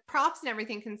 props and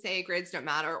everything can say grades don't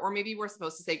matter, or maybe we're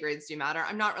supposed to say grades do matter.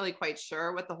 I'm not really quite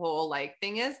sure what the whole like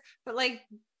thing is, but like,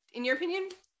 in your opinion,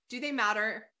 do they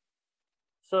matter?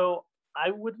 So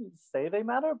I wouldn't say they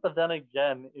matter, but then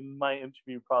again, in my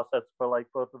interview process for like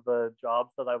both of the jobs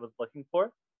that I was looking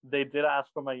for, they did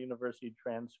ask for my university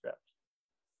transcript.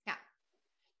 Yeah.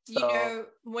 Do you know,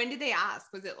 when did they ask?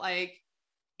 Was it like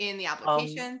in the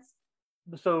applications?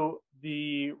 So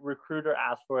the recruiter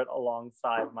asked for it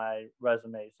alongside my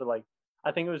resume. So like,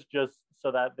 I think it was just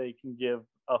so that they can give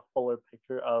a fuller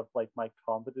picture of like my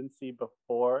competency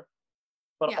before.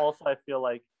 But also I feel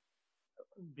like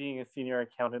being a senior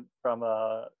accountant from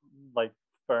a like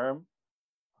firm,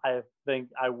 I think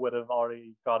I would have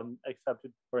already gotten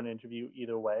accepted for an interview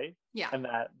either way. Yeah. And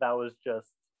that was just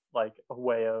like a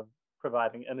way of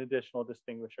providing an additional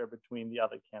distinguisher between the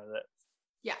other candidates.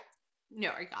 Yeah. No,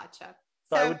 I gotcha.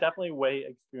 So I would definitely weigh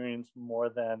experience more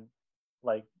than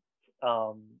like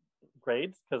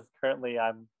grades, because currently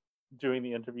I'm doing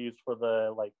the interviews for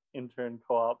the like intern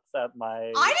co-ops at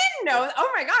my. I didn't know.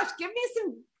 Oh my gosh, give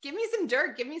me some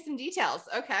dirt, give me some details.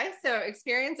 Okay, so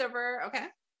experience over. Okay.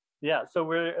 Yeah, so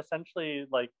we're essentially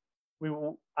like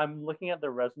I'm looking at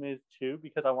their resumes too,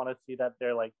 because I want to see that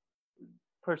they're like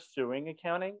pursuing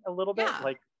accounting a little bit,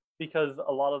 like because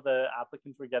a lot of the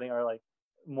applicants we're getting are like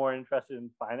more interested in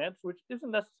finance, which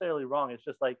isn't necessarily wrong. It's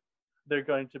just like they're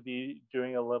going to be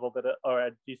doing a little bit or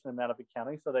a decent amount of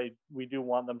accounting, so we do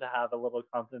want them to have a little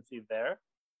competency there.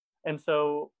 And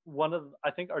so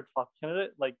I think our top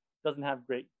candidate, like doesn't have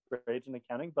great grades in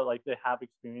accounting, but like they have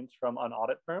experience from an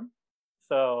audit firm.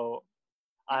 So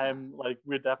I'm like,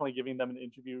 we're definitely giving them an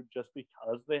interview just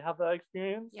because they have that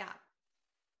experience.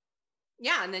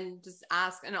 Yeah. And then just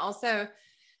ask. And also,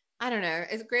 I don't know,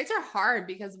 grades are hard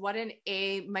because what an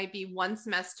A might be one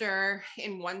semester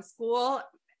in one school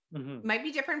might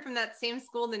be different from that same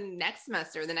school the next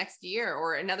semester, the next year,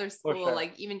 or another school,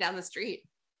 like even down the street.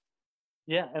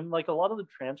 Yeah. And like a lot of the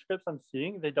transcripts I'm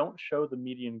seeing, they don't show the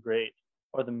median grade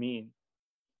or the mean.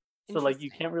 So like you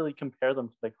can't really compare them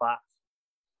to the class.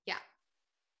 Yeah.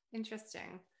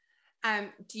 Interesting.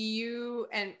 Do you,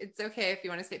 and it's okay if you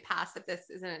want to say pass if this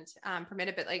isn't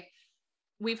permitted, but like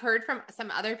we've heard from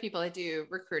some other people that do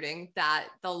recruiting that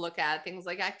they'll look at things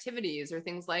like activities or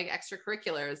things like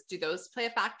extracurriculars. Do those play a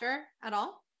factor at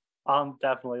all?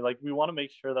 Definitely. Like we want to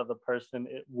make sure that the person,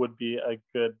 it would be a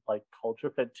good like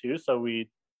culture fit too. So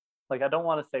we, like, I don't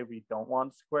want to say we don't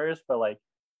want squares, but like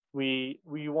we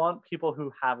want people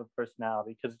who have a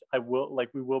personality, because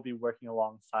we will be working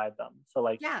alongside them. So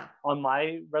like on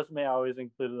my resume, I always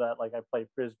included that like I play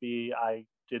frisbee, I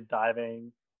did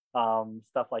diving,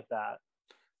 stuff like that.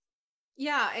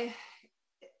 Yeah,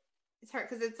 it's hard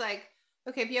because it's like,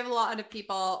 okay, if you have a lot of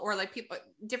people or like people,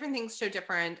 different things show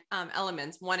different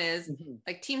elements. One is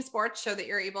like team sports show that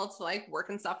you're able to like work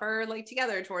and suffer like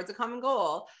together towards a common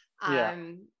goal.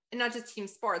 And not just team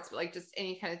sports, but like just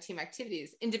any kind of team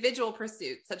activities. Individual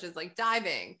pursuits such as like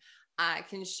diving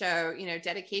can show, you know,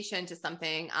 dedication to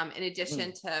something in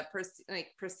addition to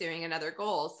pursuing another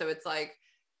goal. So it's like,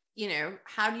 you know,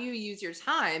 how do you use your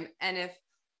time? And if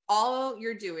all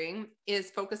you're doing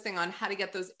is focusing on how to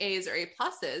get those A's or A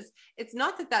pluses, it's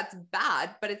not that that's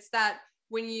bad, but it's that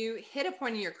when you hit a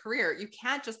point in your career, you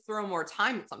can't just throw more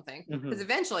time at something because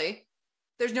eventually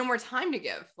there's no more time to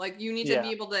give. Like you need to be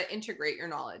able to integrate your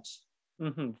knowledge.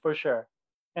 For sure.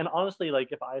 And honestly, like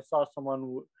if I saw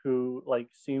someone who like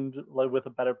seemed like with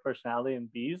a better personality in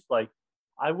B's, like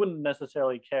I wouldn't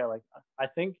necessarily care. Like I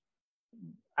think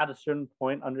at a certain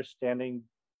point, understanding,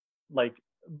 like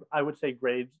I would say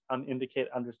grades indicate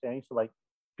understanding. So like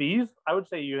B's, I would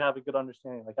say you have a good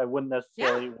understanding. Like I wouldn't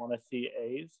necessarily want to see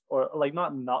A's, or like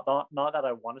not that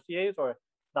I want to see A's or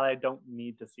that I don't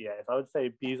need to see A's. I would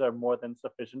say B's are more than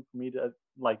sufficient for me to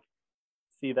like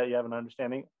see that you have an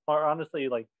understanding. Or honestly,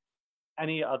 like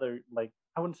any other, like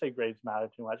I wouldn't say grades matter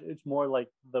too much. It's more like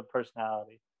the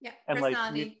personality. Yeah, and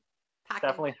personality, like we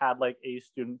definitely had like A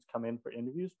students come in for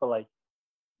interviews, but like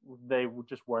they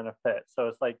just weren't a fit. So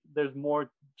it's like there's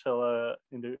more to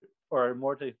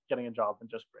more to getting a job than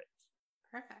just grades.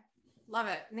 Perfect. Love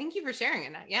it. Thank you for sharing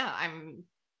it. Yeah, I'm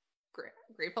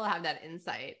grateful to have that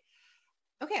insight.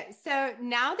 Okay, so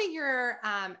now that you're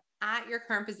at your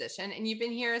current position and you've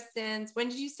been here since, when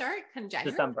did you start? Kind of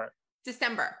January?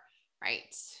 December.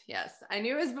 Right. Yes. I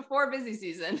knew it was before busy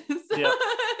season. So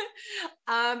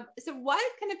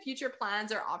what kind of future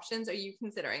plans or options are you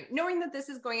considering, knowing that this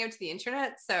is going out to the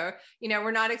internet? So, you know,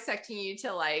 we're not expecting you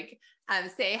to like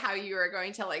say how you are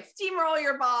going to like steamroll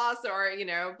your boss or, you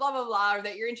know, blah, blah, blah, or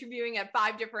that you're interviewing at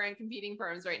 5 different competing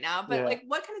firms right now. But like,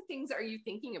 what kind of things are you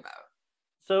thinking about?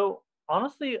 So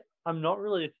honestly, I'm not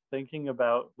really thinking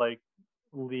about like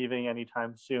leaving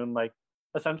anytime soon. Like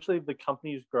essentially the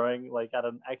company is growing like at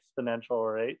an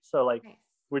exponential rate. So like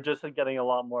we're just getting a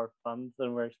lot more funds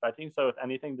than we're expecting. So if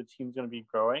anything, the team's going to be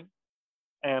growing.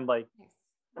 And like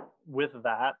with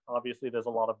that, obviously there's a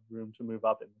lot of room to move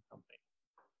up in the company.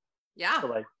 So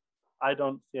like I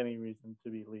don't see any reason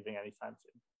to be leaving anytime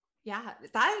soon. Yeah,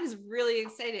 that is really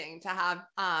exciting to have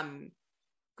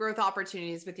growth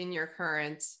opportunities within your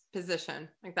current position.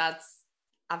 Like that's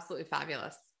absolutely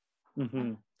fabulous.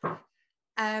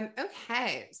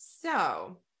 Okay,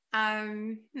 so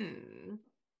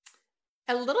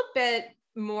a little bit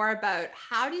more about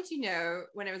how did you know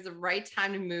when it was the right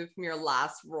time to move from your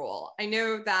last role? I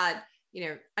know that, you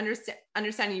know,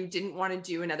 understanding you didn't want to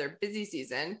do another busy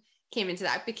season came into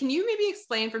that, but can you maybe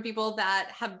explain for people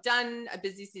that have done a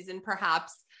busy season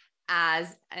perhaps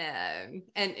as an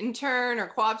intern or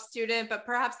co-op student, but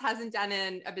perhaps hasn't done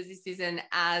a busy season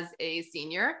as a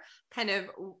senior, kind of,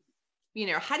 you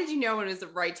know, how did you know when it was the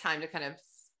right time to kind of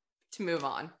to move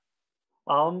on?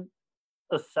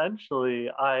 Essentially,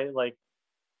 I like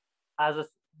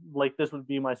this would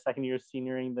be my second year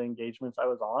senioring the engagements I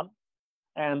was on,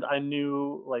 and I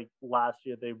knew like last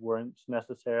year they weren't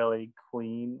necessarily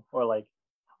clean or like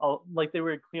they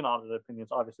were clean audit opinions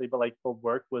obviously, but like the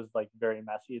work was like very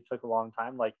messy. It took a long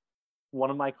time. Like one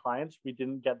of my clients, we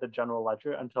didn't get the general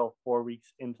ledger until 4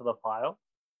 weeks into the file,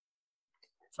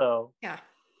 so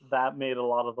that made a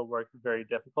lot of the work very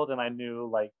difficult. And I knew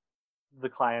like the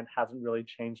client hasn't really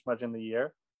changed much in the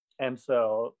year, and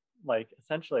so like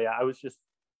essentially I was just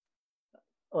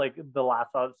like the last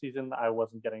audit season, I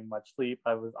wasn't getting much sleep.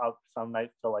 I was up some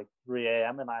nights till like 3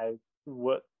 a.m. and I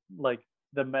would like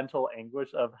the mental anguish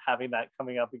of having that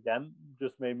coming up again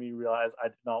just made me realize I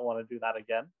did not want to do that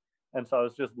again. And so I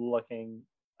was just looking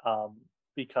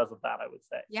because of that, I would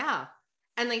say. Yeah.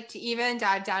 And like to even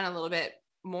dive down a little bit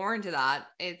more into that,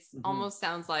 it's almost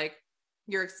sounds like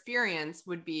your experience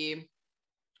would be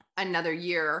another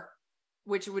year,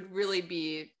 which would really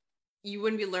be, you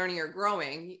wouldn't be learning or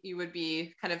growing. You would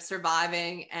be kind of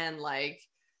surviving and like,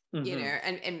 you know,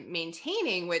 and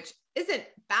maintaining, which isn't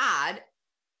bad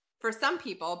for some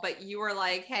people, but you were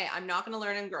like, hey, I'm not going to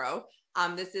learn and grow.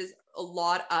 This is a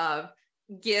lot of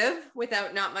give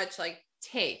without not much like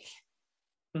take.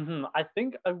 I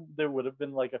think there would have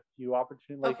been like a few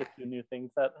opportunities, like a few new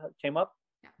things that came up.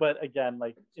 Yeah. But again,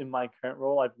 like in my current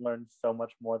role, I've learned so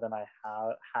much more than I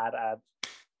had at.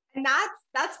 And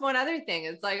that's one other thing.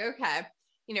 It's like, okay,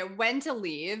 you know, when to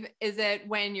leave? Is it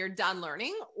when you're done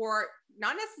learning, or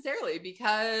not necessarily,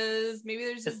 because maybe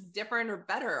there's just different or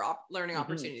better learning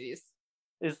opportunities?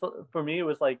 For me, it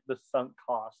was like the sunk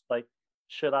cost. Like,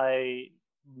 should I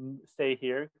stay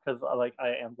here because like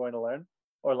I am going to learn,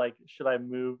 or like should I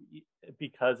move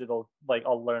because it'll like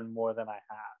I'll learn more than I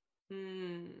have?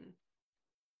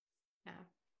 Yeah,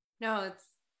 no, it's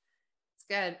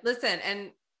good. Listen,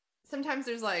 and sometimes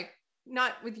there's like,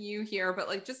 not with you here, but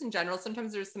like just in general,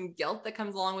 sometimes there's some guilt that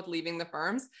comes along with leaving the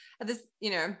firms. This,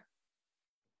 you know,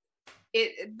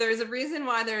 there's a reason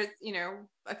why there's, you know,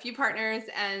 a few partners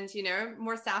and, you know,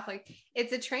 more staff. Like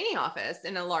it's a training office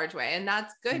in a large way. And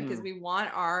that's good because we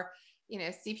want our, you know,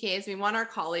 CPAs, we want our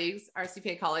colleagues, our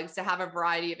CPA colleagues to have a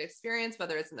variety of experience,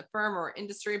 whether it's in the firm or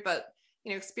industry, but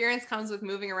you know, experience comes with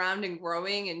moving around and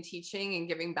growing and teaching and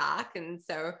giving back. And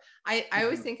so I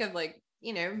always think of like,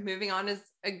 you know, moving on is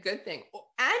a good thing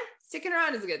and sticking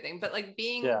around is a good thing, but like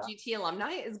being GT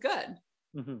alumni is good.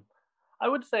 I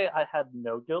would say I had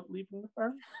no guilt leaving the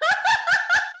firm.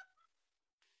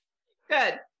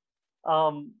 Good.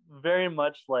 Very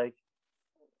much like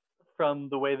from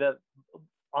the way that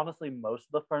honestly most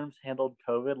of the firms handled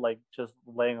COVID, like just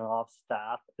laying off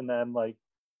staff and then like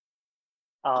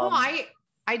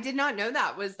I did not know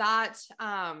that. Was that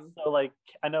so like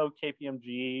I know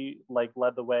KPMG like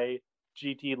led the way,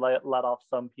 GT let off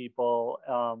some people.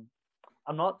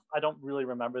 I don't really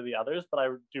remember the others, but I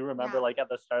do remember like at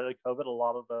the start of COVID, a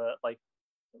lot of the like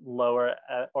lower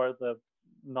or the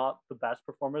not the best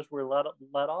performers were let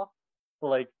off, but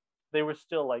like they were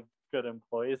still like good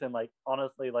employees, and like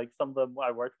honestly like some of them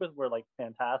I worked with were like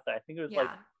fantastic. I think it was like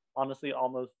honestly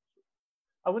almost,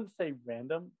 I wouldn't say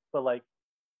random, but like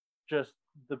just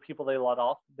the people they let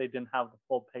off, they didn't have the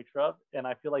full picture of. And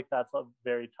I feel like that's a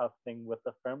very tough thing with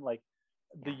the firm. Like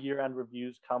the year-end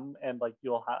reviews come and like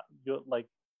you'll like,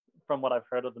 from what I've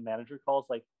heard of the manager calls,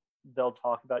 like they'll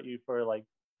talk about you for like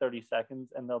 30 seconds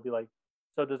and they'll be like,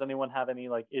 so does anyone have any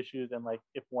like issues? And like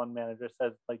if one manager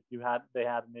says like they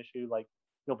had an issue, like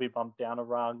you'll be bumped down a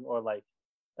rung, or like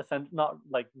not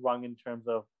like rung in terms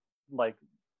of like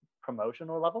promotion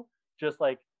or level, just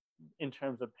like in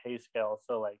terms of pay scale.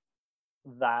 So like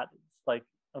that's like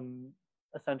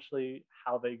essentially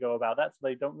how they go about that. So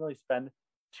they don't really spend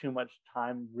too much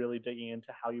time really digging into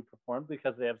how you perform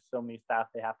because they have so many staff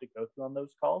they have to go through on those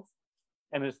calls.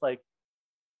 And it's like,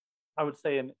 I would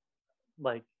say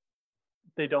like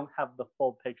they don't have the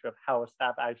full picture of how a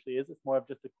staff actually is. It's more of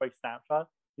just a quick snapshot,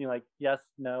 being like, yes,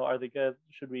 no, are they good?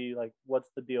 Should we like, what's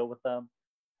the deal with them?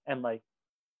 And like,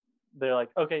 they're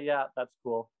like, okay, yeah, that's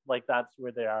cool. Like that's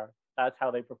where they are. That's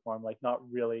how they perform, like not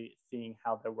really seeing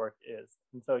how their work is.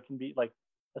 And so it can be like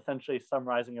essentially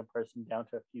summarizing a person down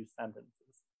to a few sentences.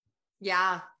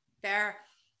 Yeah, fair.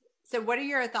 So what are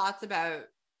your thoughts about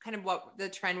kind of what the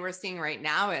trend we're seeing right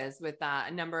now is with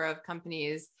a number of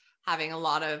companies having a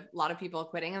lot of people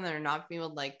quitting and they're not being able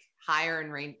to like hire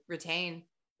and retain?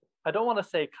 I don't want to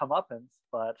say comeuppance,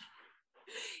 but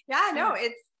yeah, no,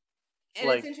 it's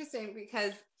interesting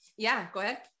because go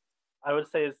ahead. I would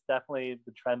say it's definitely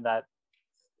the trend that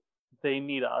they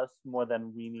need us more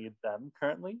than we need them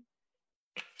currently.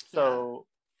 So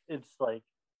it's like,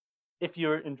 if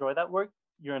you enjoy that work,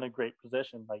 you're in a great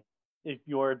position. Like if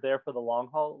you're there for the long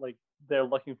haul, like they're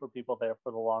looking for people there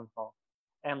for the long haul.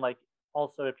 And like,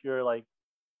 also if you're like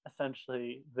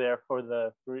essentially there for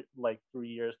the 3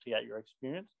 years to get your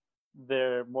experience,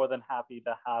 they're more than happy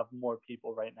to have more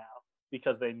people right now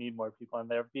because they need more people and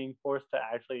they're being forced to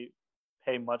actually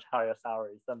pay much higher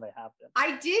salaries than they have been.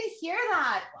 I did hear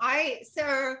that. So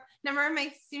a number of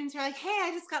my students are like, hey,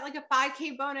 I just got like a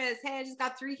 5K bonus. Hey, I just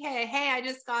got 3K. Hey, I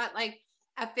just got like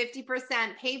A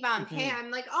 50% pay bump. Mm-hmm. Hey,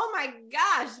 I'm like, oh my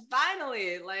gosh,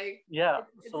 finally. Like, Yeah.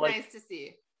 it's So like, nice to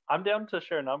see. I'm down to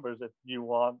share numbers if you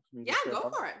want me to Yeah, share go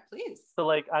numbers. for it, please. So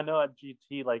like, I know at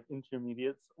GT, like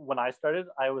intermediates, when I started,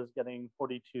 I was getting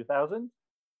 42,000,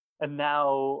 and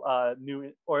now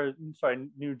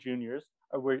new juniors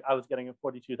are where I was getting a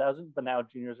 42,000, but now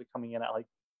juniors are coming in at like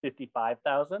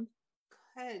 55,000.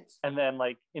 Good. And then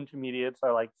like intermediates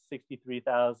are like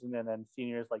 63,000, and then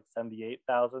seniors like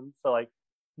 78,000. So like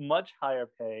much higher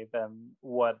pay than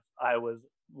what I was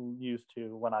used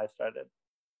to when I started.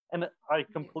 And I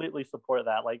completely support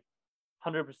that. Like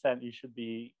 100% you should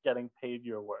be getting paid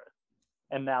your worth.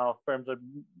 And now firms are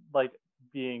like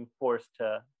being forced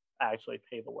to actually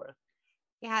pay the worth.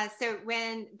 Yeah. So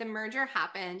when the merger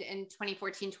happened in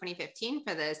 2014, 2015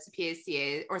 for the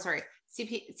CGAs,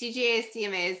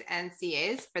 CMAs, and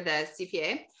CAs for the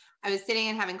CPA, I was sitting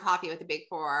and having coffee with a Big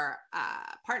Four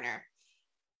partner.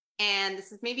 And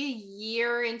this is maybe a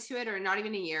year into it, or not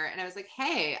even a year. And I was like,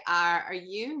 hey, are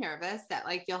you nervous that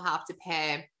like you'll have to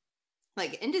pay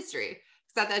like industry?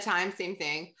 Because at that time, same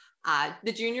thing.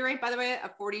 The junior rate, by the way,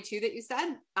 of 42 that you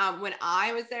said, when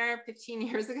I was there 15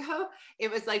 years ago,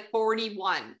 it was like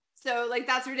 41. So like,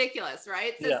 that's ridiculous,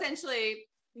 right? So essentially,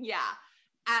 yeah.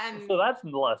 So that's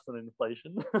less than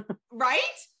inflation. Right?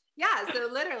 Yeah. So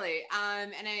literally,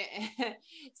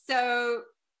 so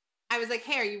I was like,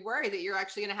 hey, are you worried that you're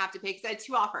actually going to have to pay? Because I had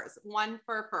two offers, one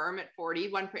for a firm at 40,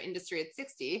 one for industry at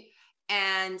 60.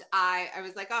 And I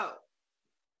was like, oh,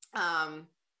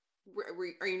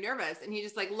 are you nervous? And he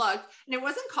just like looked, and it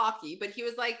wasn't cocky, but he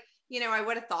was like, I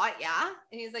would have thought, yeah.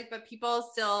 And he's like, but people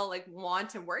still like want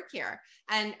to work here.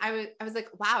 And I was like,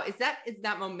 wow, is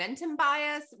that momentum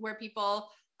bias where people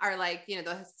are like,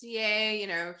 the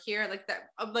CA, here, like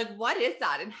that, like, what is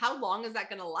that? And how long is that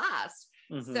going to last?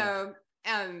 Mm-hmm. So,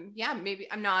 yeah, maybe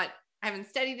I haven't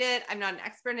studied it. I'm not an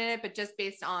expert in it, but just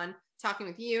based on talking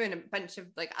with you and a bunch of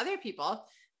like other people,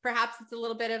 perhaps it's a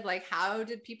little bit of like, how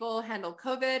did people handle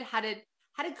COVID? How did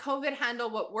COVID handle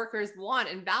what workers want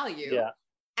and value? Yeah.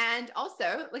 And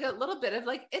also like a little bit of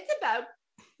like, it's about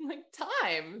like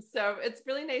time. So it's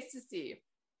really nice to see.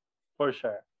 For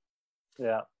sure.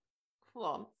 Yeah.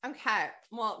 Cool. Okay.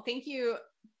 Well, thank you.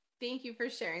 Thank you for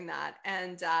sharing that.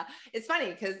 And it's funny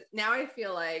because now I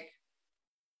feel like,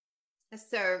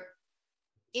 so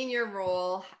in your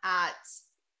role at,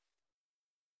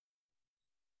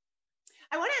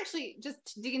 I want to actually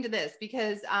just dig into this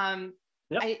because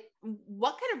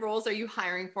what kind of roles are you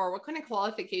hiring for? What kind of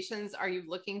qualifications are you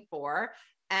looking for?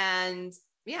 And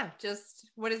yeah, just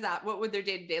what is that? What would their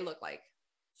day-to-day look like?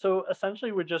 So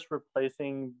essentially we're just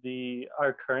replacing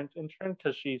our current intern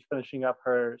because she's finishing up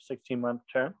her 16-month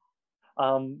term.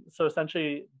 So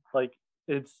essentially like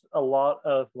it's a lot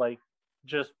of like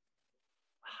just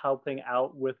helping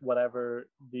out with whatever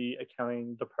the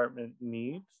accounting department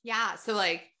needs. Yeah. So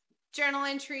like journal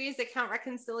entries, account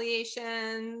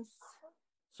reconciliations.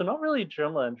 So not really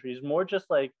journal entries, more just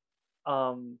like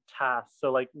tasks.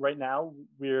 So like right now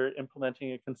we're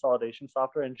implementing a consolidation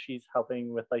software, and she's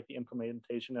helping with like the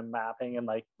implementation and mapping, and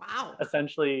like wow.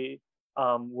 Essentially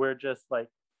we're just like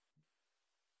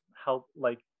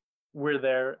we're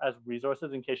there as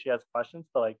resources in case she has questions,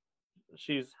 but like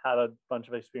she's had a bunch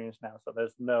of experience now, so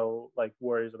there's no like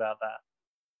worries about that.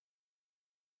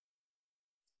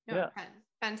 No, yeah.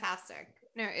 Fantastic.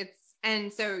 No,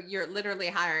 and so you're literally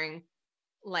hiring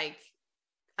like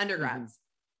undergrads.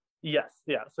 Mm-hmm. Yes.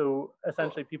 Yeah. So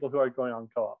essentially people who are going on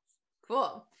co-ops.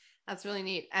 Cool. That's really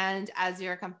neat. And as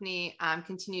your company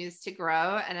continues to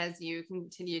grow, and as you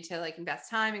continue to like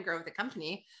invest time and grow with the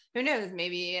company, who knows,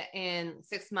 maybe in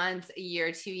 6 months, a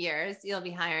year, 2 years, you'll be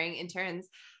hiring interns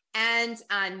and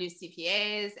new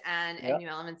CPAs and new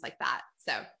elements like that.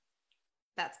 So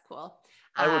that's cool.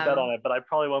 I would bet on it, but I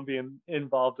probably won't be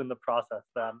involved in the process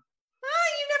then.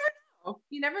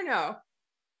 You never know.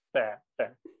 Fair.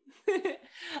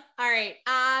 All right.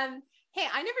 Hey,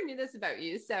 I never knew this about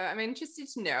you, so I'm interested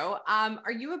to know.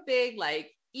 Are you a big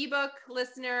like ebook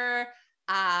listener,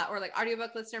 or like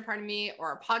audiobook listener, pardon me,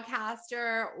 or a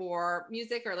podcaster or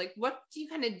music, or like what do you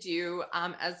kind of do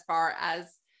as far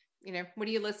as, what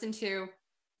do you listen to?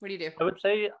 What do you do? I would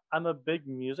say I'm a big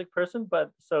music person,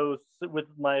 but so with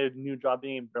my new job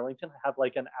being in Burlington, I have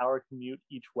like an hour commute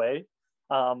each way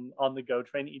on the GO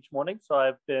train each morning. So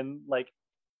I've been like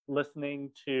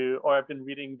I've been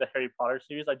reading the Harry Potter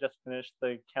series. I just finished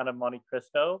the Count of Monte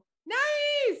Cristo.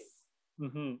 Nice.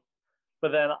 Mm-hmm.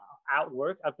 But then at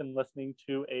work, I've been listening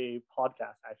to a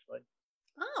podcast actually.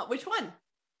 Oh, which one?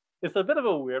 It's a bit of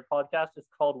a weird podcast. It's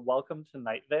called Welcome to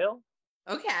Night Vale.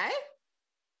 Okay.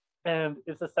 And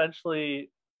it's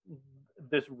essentially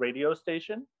this radio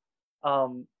station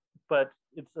But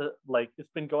it's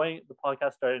it's been going. The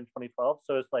podcast started in 2012,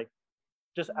 so it's like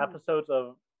just episodes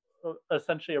of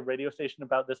essentially a radio station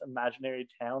about this imaginary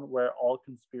town where all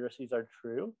conspiracies are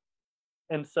true.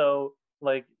 And so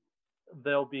like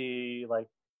they'll be like,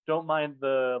 don't mind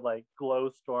the like glow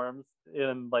storms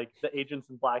in like the agents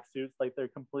in black suits, like they're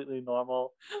completely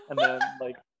normal. And then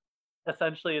like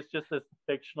essentially it's just this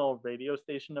fictional radio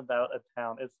station about a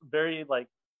town. It's very like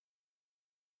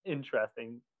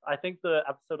interesting. I think the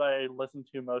episode I listened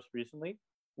to most recently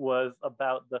was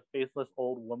about the faceless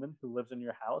old woman who lives in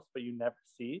your house but you never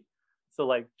see. So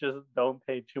like just don't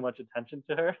pay too much attention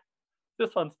to her.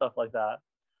 Just fun stuff like that.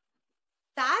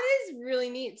 That is really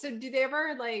neat. So do they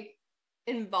ever like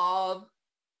involve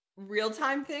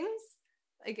real-time things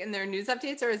like in their news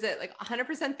updates, or is it like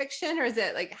 100% fiction, or is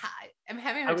it like I'm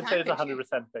having a hard time. I would say it's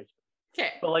 100% fiction.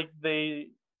 Okay. But like they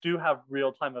do have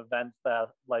real-time events that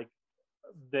like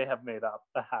they have made up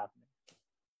happening.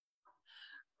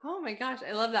 Oh my gosh,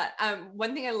 I love that.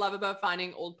 One thing I love about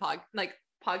finding old podcasts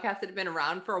that have been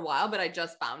around for a while, but I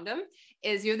just found them,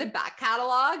 is you have the back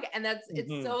catalog, and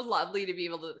it's so lovely to be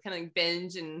able to kind of like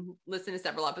binge and listen to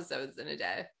several episodes in a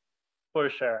day. For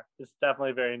sure, it's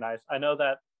definitely very nice. I know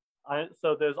that.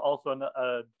 So there's also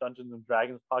a Dungeons and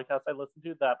Dragons podcast I listen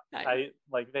to that nice.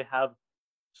 They have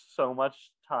so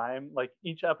much time. Like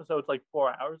each episode's like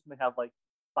 4 hours, and they have like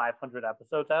 500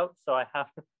 episodes out. So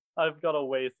I've got a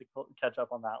ways to catch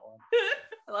up on that one.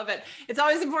 I love it. It's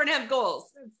always important to have goals.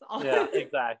 Yeah,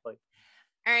 exactly.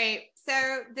 All right.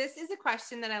 So this is a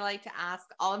question that I like to ask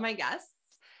all of my guests,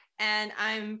 and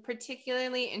I'm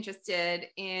particularly interested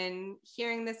in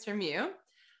hearing this from you.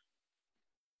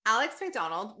 Alex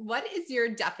MacDonald, what is your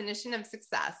definition of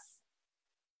success?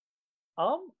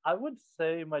 I would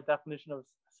say my definition of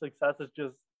success is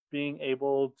just being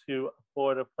able to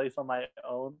afford a place on my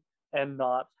own and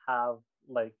not have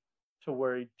like to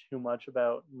worry too much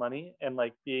about money, and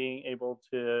like being able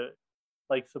to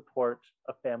like support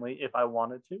a family if I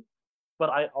wanted to. But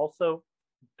I also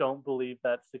don't believe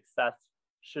that success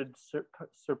should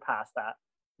surpass that.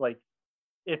 Like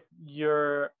if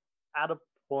you're at a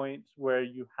point where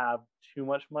you have too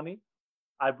much money,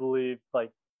 I believe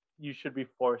like you should be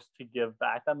forced to give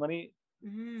back that money.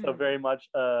 So very much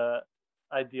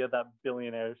idea that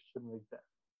billionaires shouldn't exist.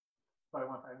 Sorry,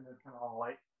 I'm going to turn on the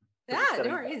light. Yeah, no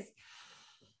worries.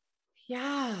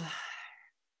 Yeah.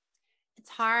 It's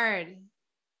hard.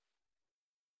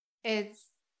 It's,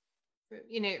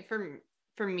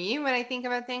 for me, when I think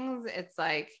about things, it's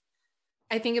like,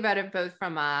 I think about it both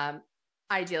from a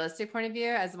idealistic point of view,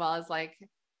 as well as like,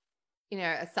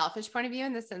 a selfish point of view,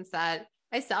 in the sense that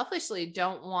I selfishly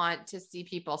don't want to see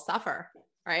people suffer.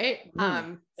 Right.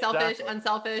 Selfish, exactly.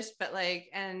 Unselfish, but like,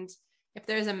 and if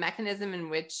there's a mechanism in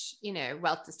which,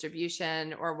 wealth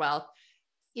distribution or wealth,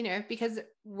 because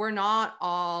we're not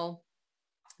all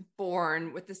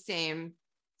born with the same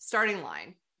starting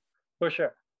line. For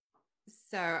sure.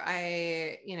 So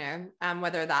I,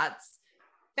 whether that's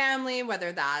family,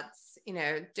 whether that's,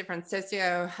 different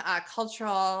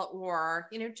cultural or,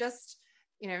 just,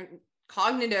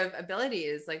 cognitive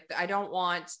abilities. Like I don't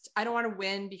want to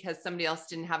win because somebody else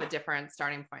didn't have a different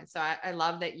starting point. So I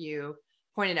love that you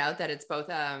pointed out that it's both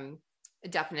a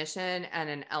definition and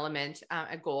an element,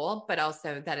 a goal, but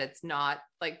also that it's not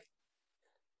like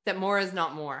that more is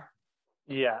not more.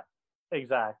 Yeah,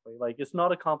 exactly. Like it's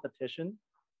not a competition.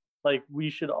 Like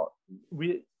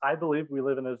I believe we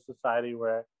live in a society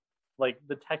where like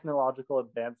the technological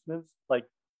advancements, like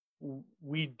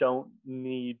we don't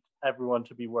need everyone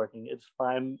to be working. It's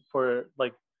fine for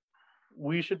like,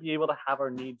 we should be able to have our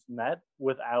needs met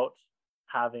without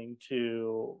having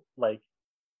to like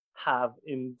have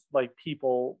in like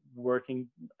people working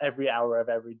every hour of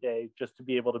every day just to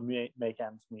be able to make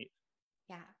ends meet.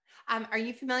 Yeah. Are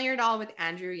you familiar at all with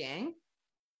Andrew Yang?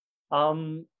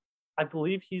 I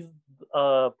believe he's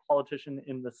a politician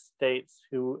in the States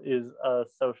who is a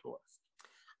socialist.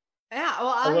 Yeah,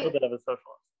 well, a little bit of a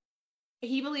socialist.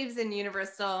 He believes in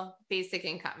universal basic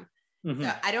income. Mm-hmm.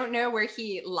 So I don't know where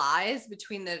he lies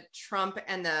between the Trump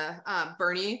and the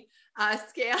Bernie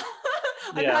scale.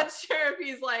 I'm not sure if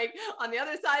he's like on the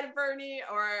other side of Bernie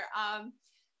or,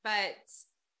 but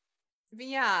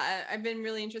yeah, I've been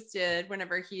really interested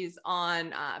whenever he's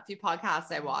on a few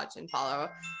podcasts I watch and follow.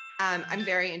 I'm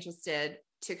very interested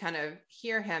to kind of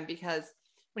hear him, because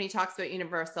when he talks about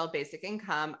universal basic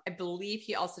income, I believe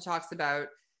he also talks about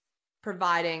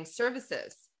providing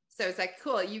services. So it's like,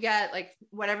 cool, you get like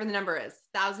whatever the number is,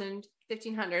 1,000,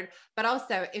 1,500. But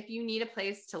also if you need a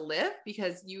place to live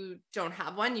because you don't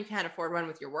have one, you can't afford one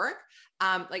with your work.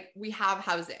 Like we have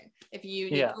housing. If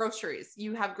you need groceries,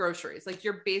 you have groceries. Like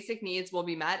your basic needs will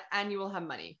be met and you will have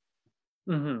money.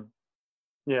 Mm-hmm.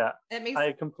 Yeah,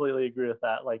 I completely agree with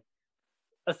that. Like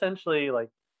essentially, like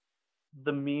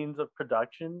the means of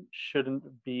production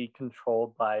shouldn't be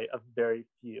controlled by a very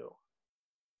few.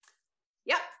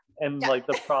 Yep. And like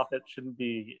the profit shouldn't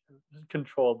be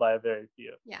controlled by a very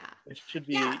few. Yeah. It should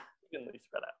be evenly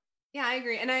spread out. Yeah, I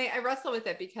agree. And I wrestle with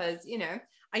it because, you know,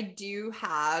 I do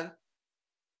have,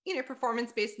 you know,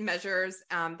 performance-based measures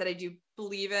that I do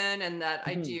believe in and that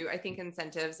I think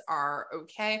incentives are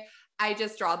okay. I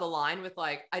just draw the line with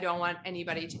like, I don't want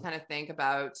anybody to kind of think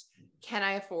about, can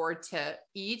I afford to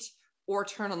eat or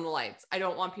turn on the lights? I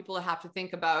don't want people to have to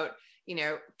think about, you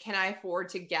know, can I afford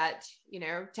to get, you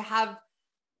know, to have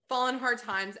fallen hard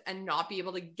times and not be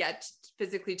able to get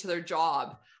physically to their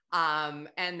job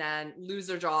and then lose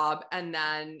their job and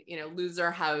then, you know, lose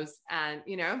their house and,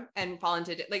 you know, and fall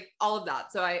into like all of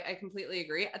that. So I completely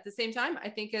agree. At the same time, I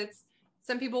think it's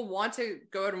some people want to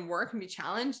go out and work and be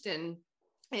challenged and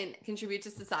contribute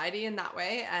to society in that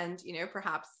way. And, you know,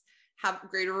 perhaps have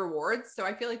greater rewards. So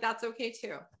I feel like that's okay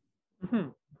too. Mm-hmm.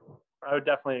 I would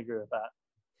definitely agree with that.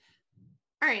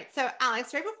 All right. So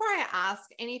Alex, right before I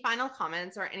ask any final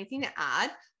comments or anything to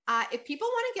add, if people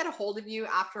want to get a hold of you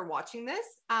after watching this,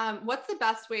 what's the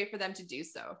best way for them to do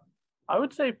so? I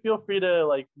would say feel free to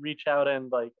like reach out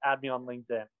and like add me on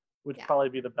LinkedIn, would probably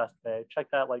be the best way. Check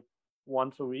that like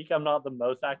once a week. I'm not the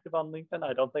most active on LinkedIn.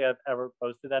 I don't think I've ever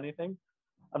posted anything.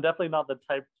 I'm definitely not the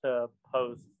type to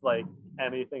post like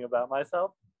anything about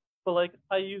myself, but like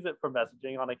I use it for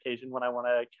messaging on occasion when I want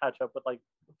to catch up with like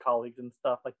colleagues and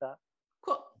stuff like that.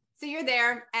 Cool. So you're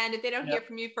there, and if they don't hear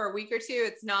from you for a week or two,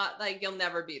 it's not like you'll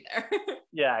never be there.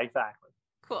 Yeah, exactly.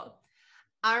 Cool.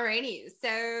 All righty.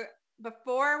 So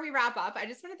before we wrap up, I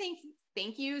just want to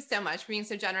thank you so much for being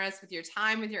so generous with your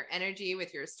time, with your energy,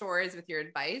 with your stories, with your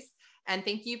advice. And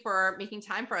thank you for making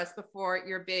time for us before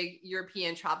your big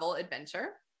European travel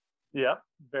adventure. Yeah,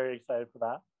 very excited for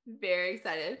that. Very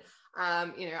excited.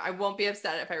 You know, I won't be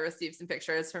upset if I receive some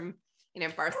pictures from, you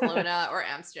know, Barcelona or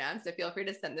Amsterdam. So feel free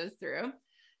to send those through.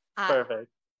 Perfect.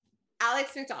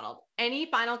 Alex MacDonald, any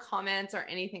final comments or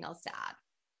anything else to add?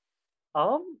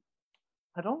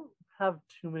 I don't have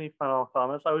too many final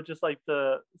comments. I would just like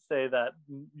to say that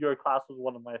your class was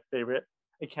one of my favorite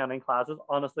accounting classes.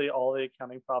 Honestly, all the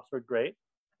accounting props were great.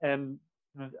 And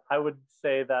I would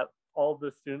say that all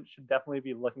the students should definitely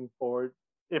be looking forward,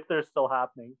 if they're still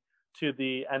happening, to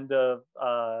the end of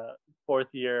fourth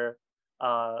year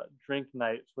drink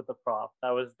nights with the prof.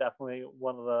 That was definitely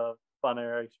one of the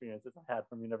funner experiences I had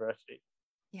from university.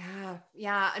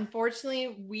 Yeah.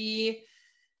 Unfortunately, we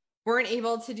weren't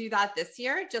able to do that this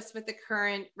year, just with the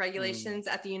current regulations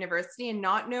at the university and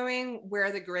not knowing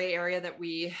where the gray area that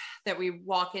we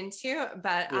walk into.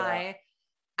 But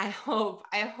I hope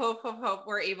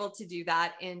we're able to do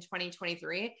that in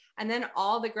 2023. And then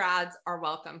all the grads are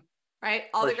welcome, right?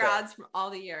 All the grads from all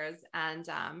the years. And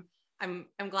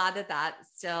I'm glad that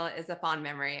still is a fond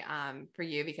memory for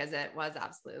you, because it was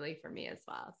absolutely for me as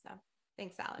well. So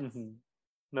thanks, Alex.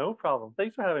 No problem.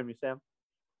 Thanks for having me, Sam.